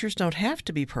spiritual teachers don't have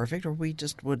to be perfect, or we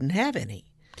just wouldn't have any.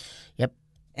 Yep.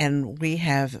 And we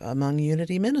have among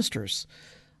Unity ministers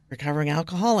recovering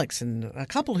alcoholics and a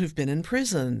couple who've been in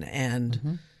prison,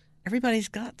 and everybody's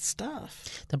got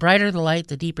stuff. The brighter the light,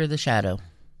 the deeper the shadow.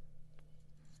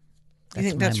 You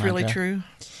think that's really true?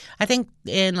 I think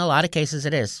in a lot of cases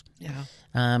it is. Yeah.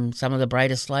 Some of the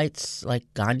brightest lights, like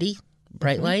Gandhi,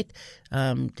 bright light,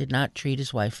 did not treat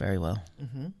his wife very well.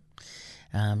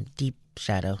 Deep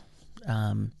shadow.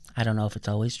 I don't know if it's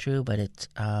always true, but it's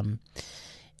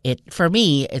for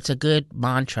me, it's a good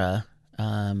mantra.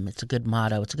 It's a good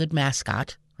motto. It's a good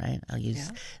mascot, right? I'll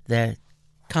use the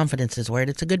confidence word.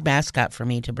 It's a good mascot for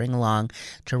me to bring along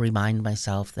to remind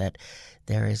myself that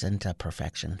there isn't a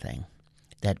perfection thing.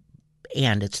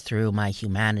 And it's through my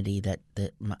humanity that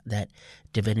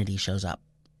divinity shows up.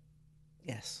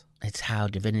 Yes. It's how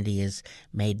divinity is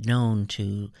made known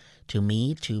to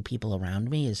me, to people around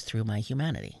me, is through my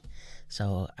humanity.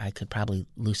 So I could probably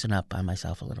loosen up on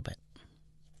myself a little bit.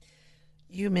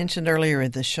 You mentioned earlier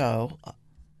in the show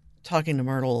talking to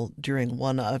Myrtle during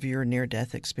one of your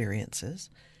near-death experiences.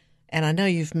 And I know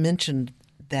you've mentioned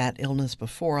that illness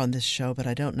before on this show, but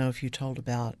I don't know if you told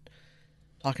about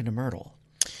talking to Myrtle.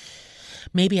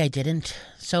 Maybe I didn't.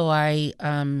 So I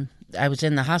was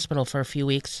in the hospital for a few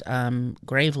weeks,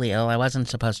 gravely ill. I wasn't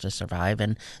supposed to survive.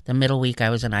 And the middle week I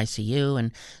was in ICU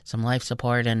and some life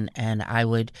support, and I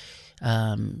would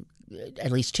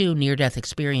at least 2 near-death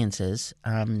experiences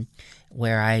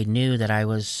where I knew that I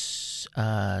was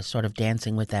sort of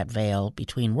dancing with that veil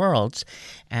between worlds,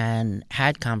 and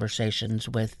had conversations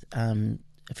with a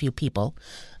few people.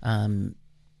 One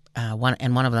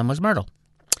of them was Myrtle.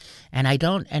 And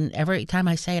every time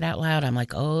I say it out loud, I'm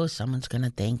like, oh, someone's going to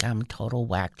think I'm total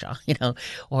whack job,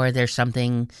 or there's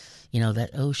something,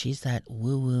 that, oh, she's that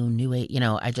woo-woo new age,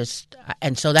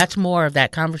 and so that's more of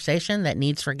that conversation that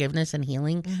needs forgiveness and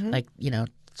healing,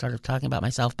 sort of talking about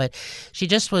myself. But she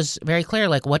just was very clear,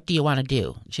 like, what do you want to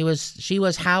do? She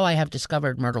was how I have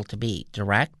discovered Myrtle to be: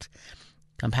 direct,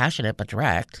 compassionate, but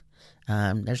direct.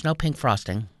 There's no pink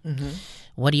frosting.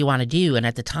 What do you want to do? And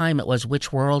at the time it was,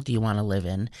 which world do you want to live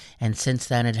in? And since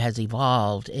then it has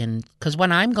evolved because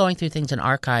when I'm going through things in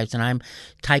archives and I'm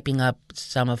typing up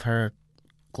some of her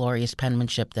glorious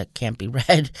penmanship that can't be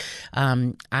read,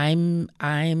 I'm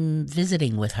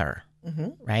visiting with her.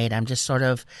 Right? I'm just sort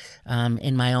of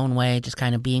in my own way, just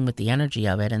kind of being with the energy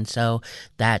of it. And so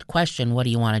that question, what do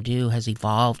you want to do, has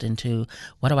evolved into,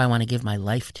 what do I want to give my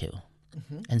life to?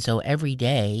 And so every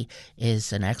day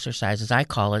is an exercise, as I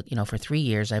call it. For 3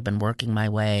 years I've been working my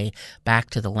way back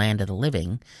to the land of the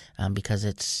living,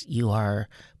 because you are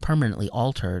permanently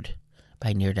altered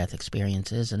by near-death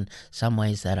experiences, in some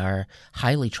ways that are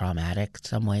highly traumatic,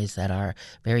 some ways that are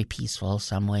very peaceful,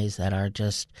 some ways that are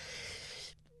just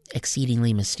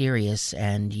exceedingly mysterious,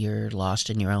 and you're lost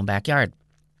in your own backyard.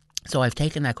 So I've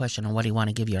taken that question of what do you want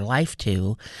to give your life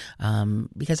to,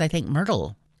 because I think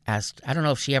Myrtle asked, I don't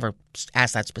know if she ever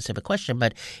asked that specific question,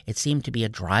 but it seemed to be a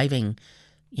driving,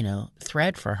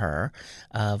 thread for her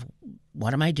of,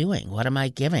 what am I doing? What am I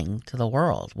giving to the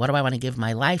world? What do I want to give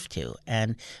my life to?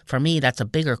 And for me, that's a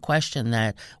bigger question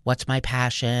than what's my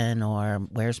passion or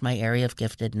where's my area of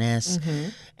giftedness.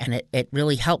 And it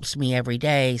really helps me every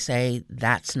day say,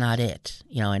 that's not it.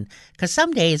 And because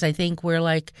some days I think we're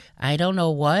like, I don't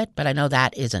know what, but I know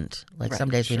that isn't. Like, right, some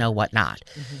days we know what not.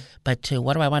 But to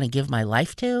what do I want to give my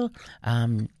life to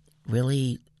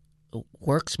really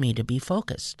works me to be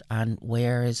focused on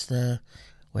where's the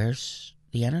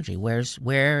energy,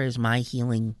 where is my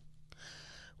healing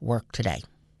work today.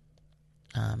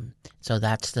 So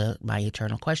that's my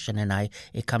eternal question, and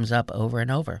it comes up over and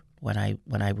over when I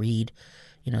read,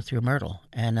 through Myrtle,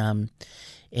 and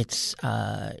it's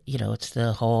it's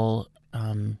the whole.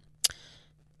 I'll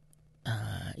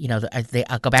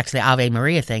go back to the Ave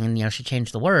Maria thing, and she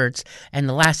changed the words, and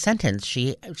the last sentence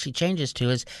she changes to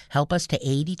is, help us to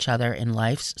aid each other in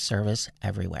life's service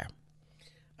everywhere.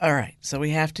 All right, so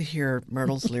we have to hear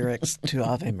Myrtle's lyrics to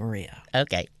Ave Maria.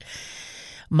 Okay.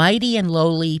 Mighty and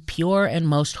lowly, pure and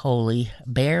most holy,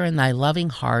 bear in thy loving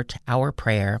heart our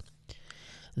prayer.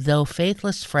 Though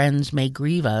faithless friends may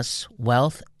grieve us,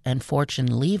 wealth and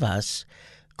fortune leave us,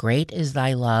 great is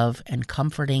thy love and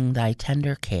comforting thy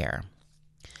tender care.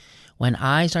 When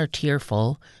eyes are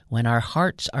tearful, when our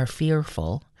hearts are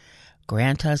fearful,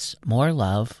 grant us more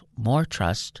love, more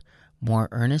trust, more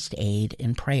earnest aid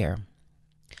in prayer.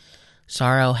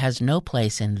 Sorrow has no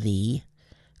place in thee,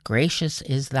 gracious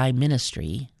is thy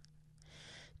ministry.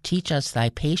 Teach us thy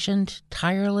patient,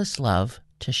 tireless love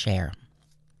to share.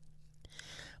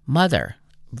 Mother,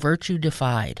 virtue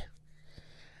defied,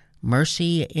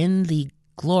 mercy in thee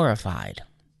glorified,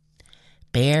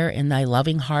 bear in thy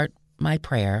loving heart my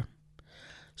prayer.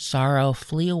 Sorrow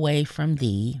flee away from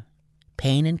thee,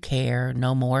 pain and care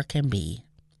no more can be.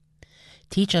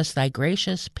 Teach us thy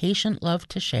gracious, patient love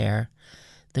to share,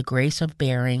 the grace of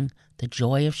bearing, the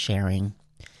joy of sharing.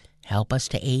 Help us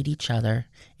to aid each other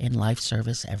in life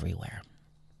service everywhere.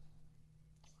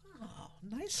 Oh,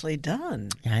 nicely done.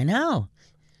 I know.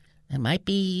 It might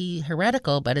be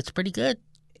heretical, but it's pretty good.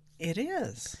 It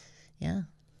is. Yeah.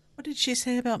 What did she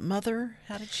say about mother?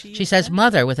 How did she? She says,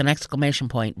 mother with an exclamation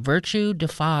point. Virtue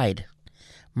defied.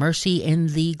 Mercy in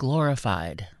thee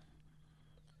glorified.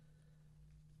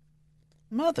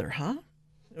 Mother, huh?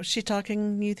 Was she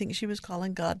talking, you think she was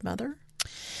calling God mother?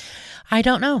 I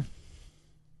don't know.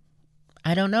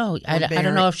 I don't know. I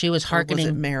don't know if she was hearkening.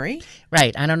 Was it Mary?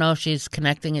 Right. I don't know if she's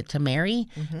connecting it to Mary.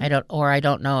 Mm-hmm. I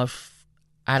don't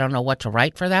know what to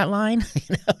write for that line.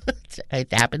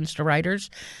 It happens to writers.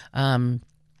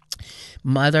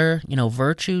 Mother,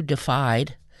 virtue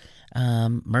defied,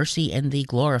 mercy in thee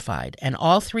glorified. And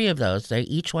all three of those,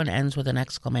 each one ends with an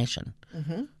exclamation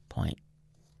point.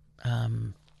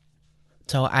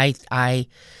 So I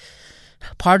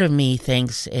part of me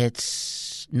thinks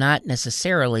it's not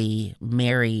necessarily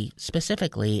Mary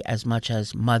specifically as much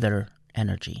as mother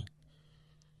energy,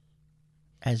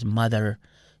 as mother,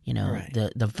 right.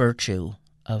 the virtue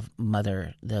of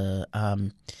mother, the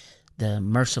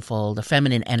merciful, the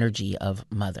feminine energy of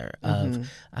mother, of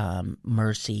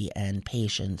mercy and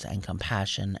patience and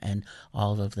compassion and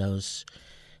all of those.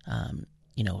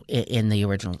 In the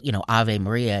original, Ave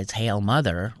Maria, it's Hail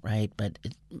Mother, right? But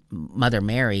Mother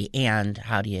Mary, and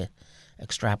how do you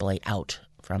extrapolate out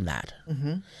from that?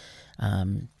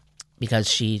 Because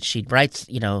she writes,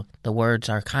 the words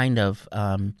are kind of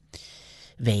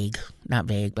vague, not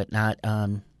vague, but not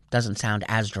doesn't sound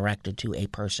as directed to a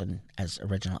person as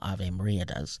original Ave Maria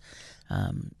does.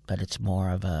 But it's more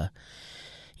of a,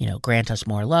 grant us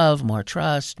more love, more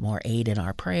trust, more aid in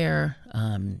our prayer.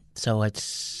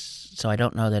 So I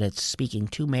don't know that it's speaking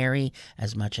to Mary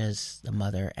as much as the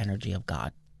mother energy of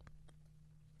God.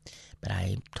 But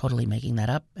I'm totally making that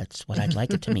up. That's what I'd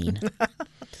like it to mean.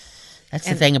 That's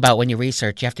the thing about when you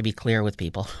research, you have to be clear with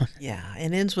people. Yeah,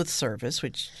 and ends with service,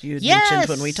 which you mentioned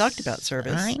when we talked about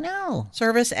service. I know.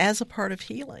 Service as a part of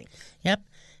healing. Yep.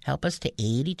 Help us to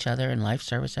aid each other in life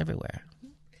service everywhere.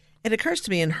 It occurs to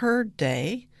me in her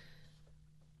day,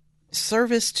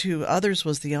 service to others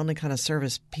was the only kind of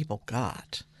service people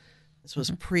got. This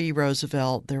was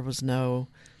pre-Roosevelt. There was no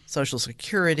Social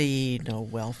Security, no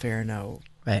welfare, no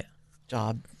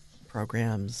job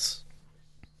programs.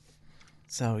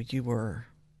 So if you were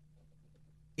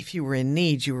in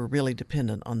need, you were really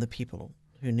dependent on the people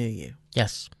who knew you.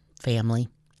 Yes. Family,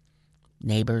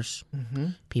 neighbors,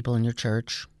 people in your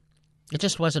church. It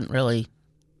just wasn't really,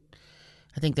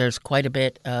 I think there's quite a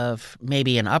bit of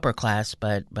maybe an upper class,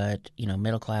 but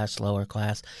middle class, lower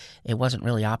class. It wasn't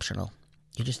really optional.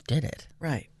 You just did it.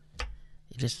 Right.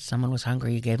 Someone was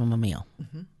hungry, you gave them a meal.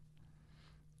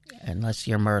 Unless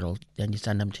you're Myrtle, then you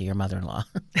send them to your mother-in-law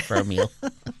for a meal.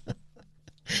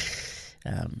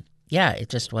 It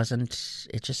just wasn't,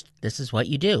 this is what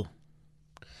you do.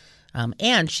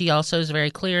 And she also is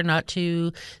very clear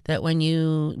that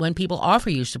when people offer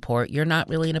you support, you're not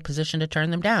really in a position to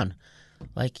turn them down.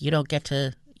 Like you don't get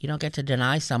to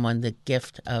deny someone the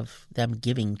gift of them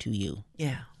giving to you.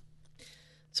 Yeah.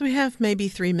 So we have maybe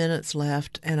 3 minutes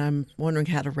left, and I'm wondering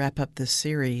how to wrap up this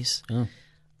series.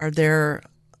 Are there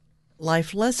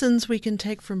life lessons we can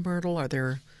take from Myrtle? Are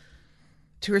there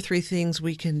 2 or 3 things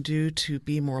we can do to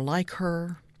be more like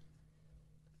her?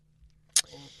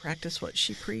 Or practice what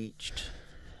she preached?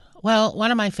 Well, one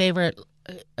of my favorite,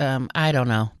 I don't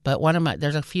know, but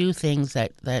there's a few things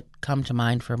that come to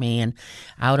mind for me. And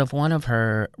out of one of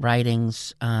her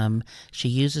writings, she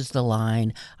uses the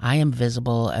line, I am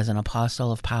visible as an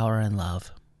apostle of power and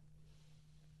love.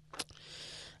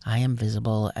 I am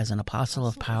visible as an apostle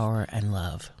of power and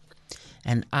love.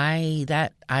 And I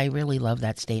really love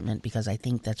that statement because I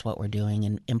think that's what we're doing,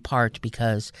 and in part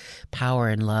because power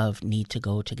and love need to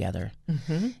go together.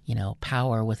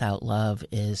 Power without love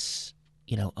is,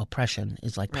 oppression,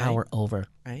 is like power over.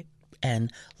 Right.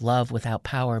 And love without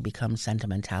power becomes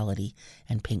sentimentality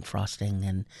and pink frosting.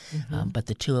 And but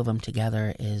the two of them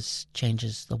together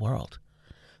changes the world,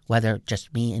 whether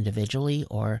just me individually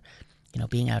or,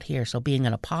 being out here. So being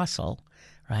an apostle,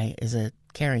 right, is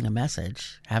carrying a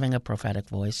message, having a prophetic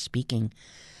voice, speaking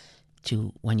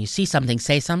to when you see something,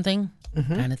 say something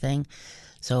kind of thing.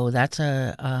 So that's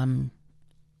if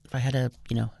I had to,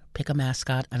 pick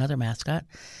another mascot,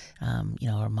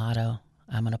 our motto,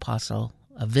 I'm an apostle,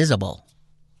 a visible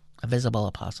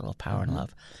apostle of power and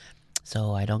love.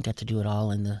 So I don't get to do it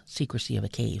all in the secrecy of a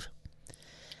cave.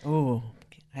 Oh,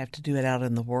 I have to do it out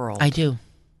in the world. I do.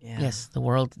 Yeah. Yes, the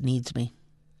world needs me.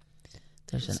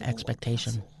 There's an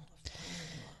expectation.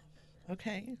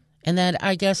 Okay. And then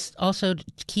I guess also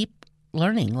to keep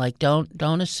learning. Like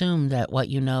don't assume that what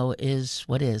you know is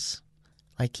what is.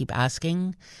 Like keep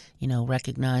asking,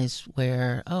 recognize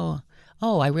where, oh,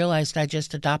 I realized I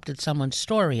just adopted someone's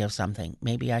story of something.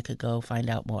 Maybe I could go find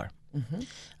out more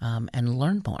and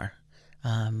learn more.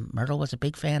 Myrtle was a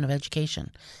big fan of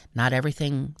education. Not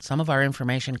everything, some of our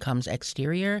information comes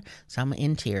exterior, some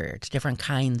interior. It's different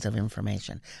kinds of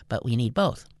information, but we need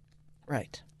both.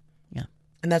 Right. Yeah.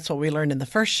 And that's what we learned in the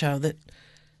first show, that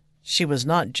she was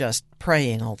not just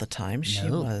praying all the time. She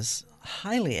was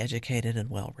highly educated and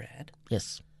well-read.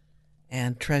 Yes.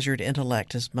 And treasured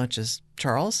intellect as much as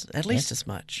Charles, at least as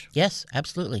much. Yes,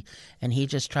 absolutely. And he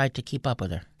just tried to keep up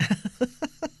with her.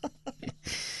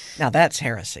 Now that's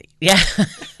heresy. Yeah,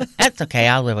 that's okay.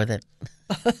 I'll live with it.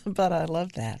 But I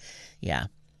love that. Yeah.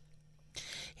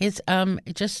 His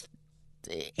just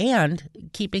and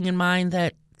keeping in mind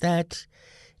that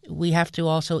we have to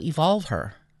also evolve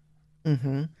her.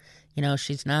 Mm-hmm.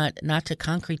 She's not to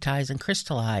concretize and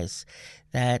crystallize.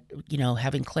 That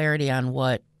having clarity on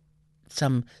what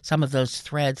some of those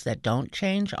threads that don't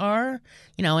change are,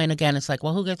 and again, it's like,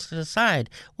 well, who gets to decide?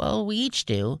 Well, we each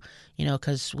do,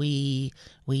 because we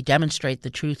demonstrate the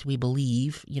truth we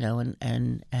believe,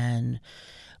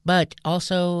 but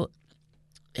also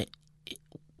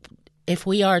if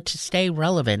we are to stay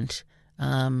relevant,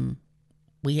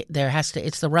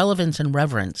 it's the relevance and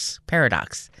reverence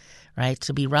paradox, right?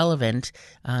 To be relevant,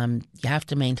 you have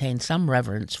to maintain some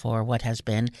reverence for what has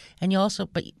been, and you also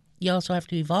have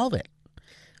to evolve it.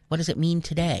 What does it mean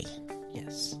today?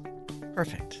 Yes.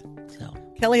 Perfect. So,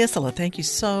 Kelly Isola, thank you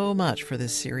so much for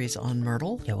this series on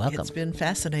Myrtle. You're welcome. It's been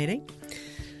fascinating.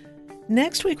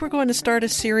 Next week, we're going to start a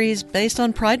series based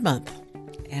on Pride Month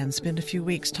and spend a few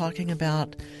weeks talking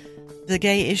about the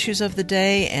gay issues of the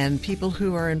day and people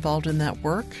who are involved in that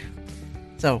work.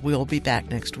 So we'll be back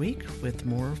next week with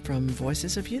more from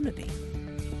Voices of Unity.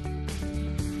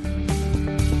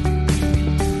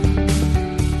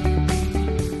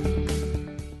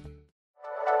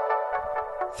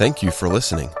 Thank you for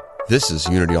listening. This is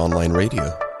Unity Online Radio,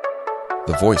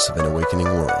 the voice of an awakening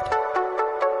world.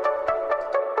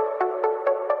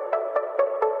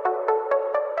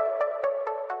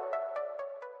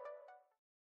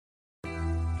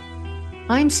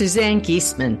 I'm Suzanne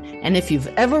Geisman, and if you've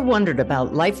ever wondered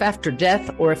about life after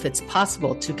death or if it's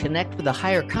possible to connect with a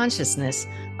higher consciousness,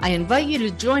 I invite you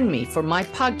to join me for my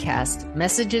podcast,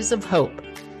 Messages of Hope.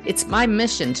 It's my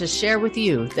mission to share with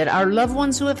you that our loved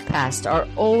ones who have passed are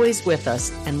always with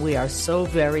us, and we are so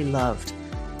very loved.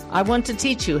 I want to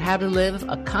teach you how to live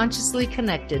a consciously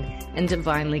connected and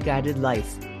divinely guided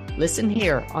life. Listen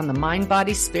here on the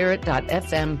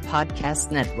MindBodySpirit.fm podcast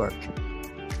network.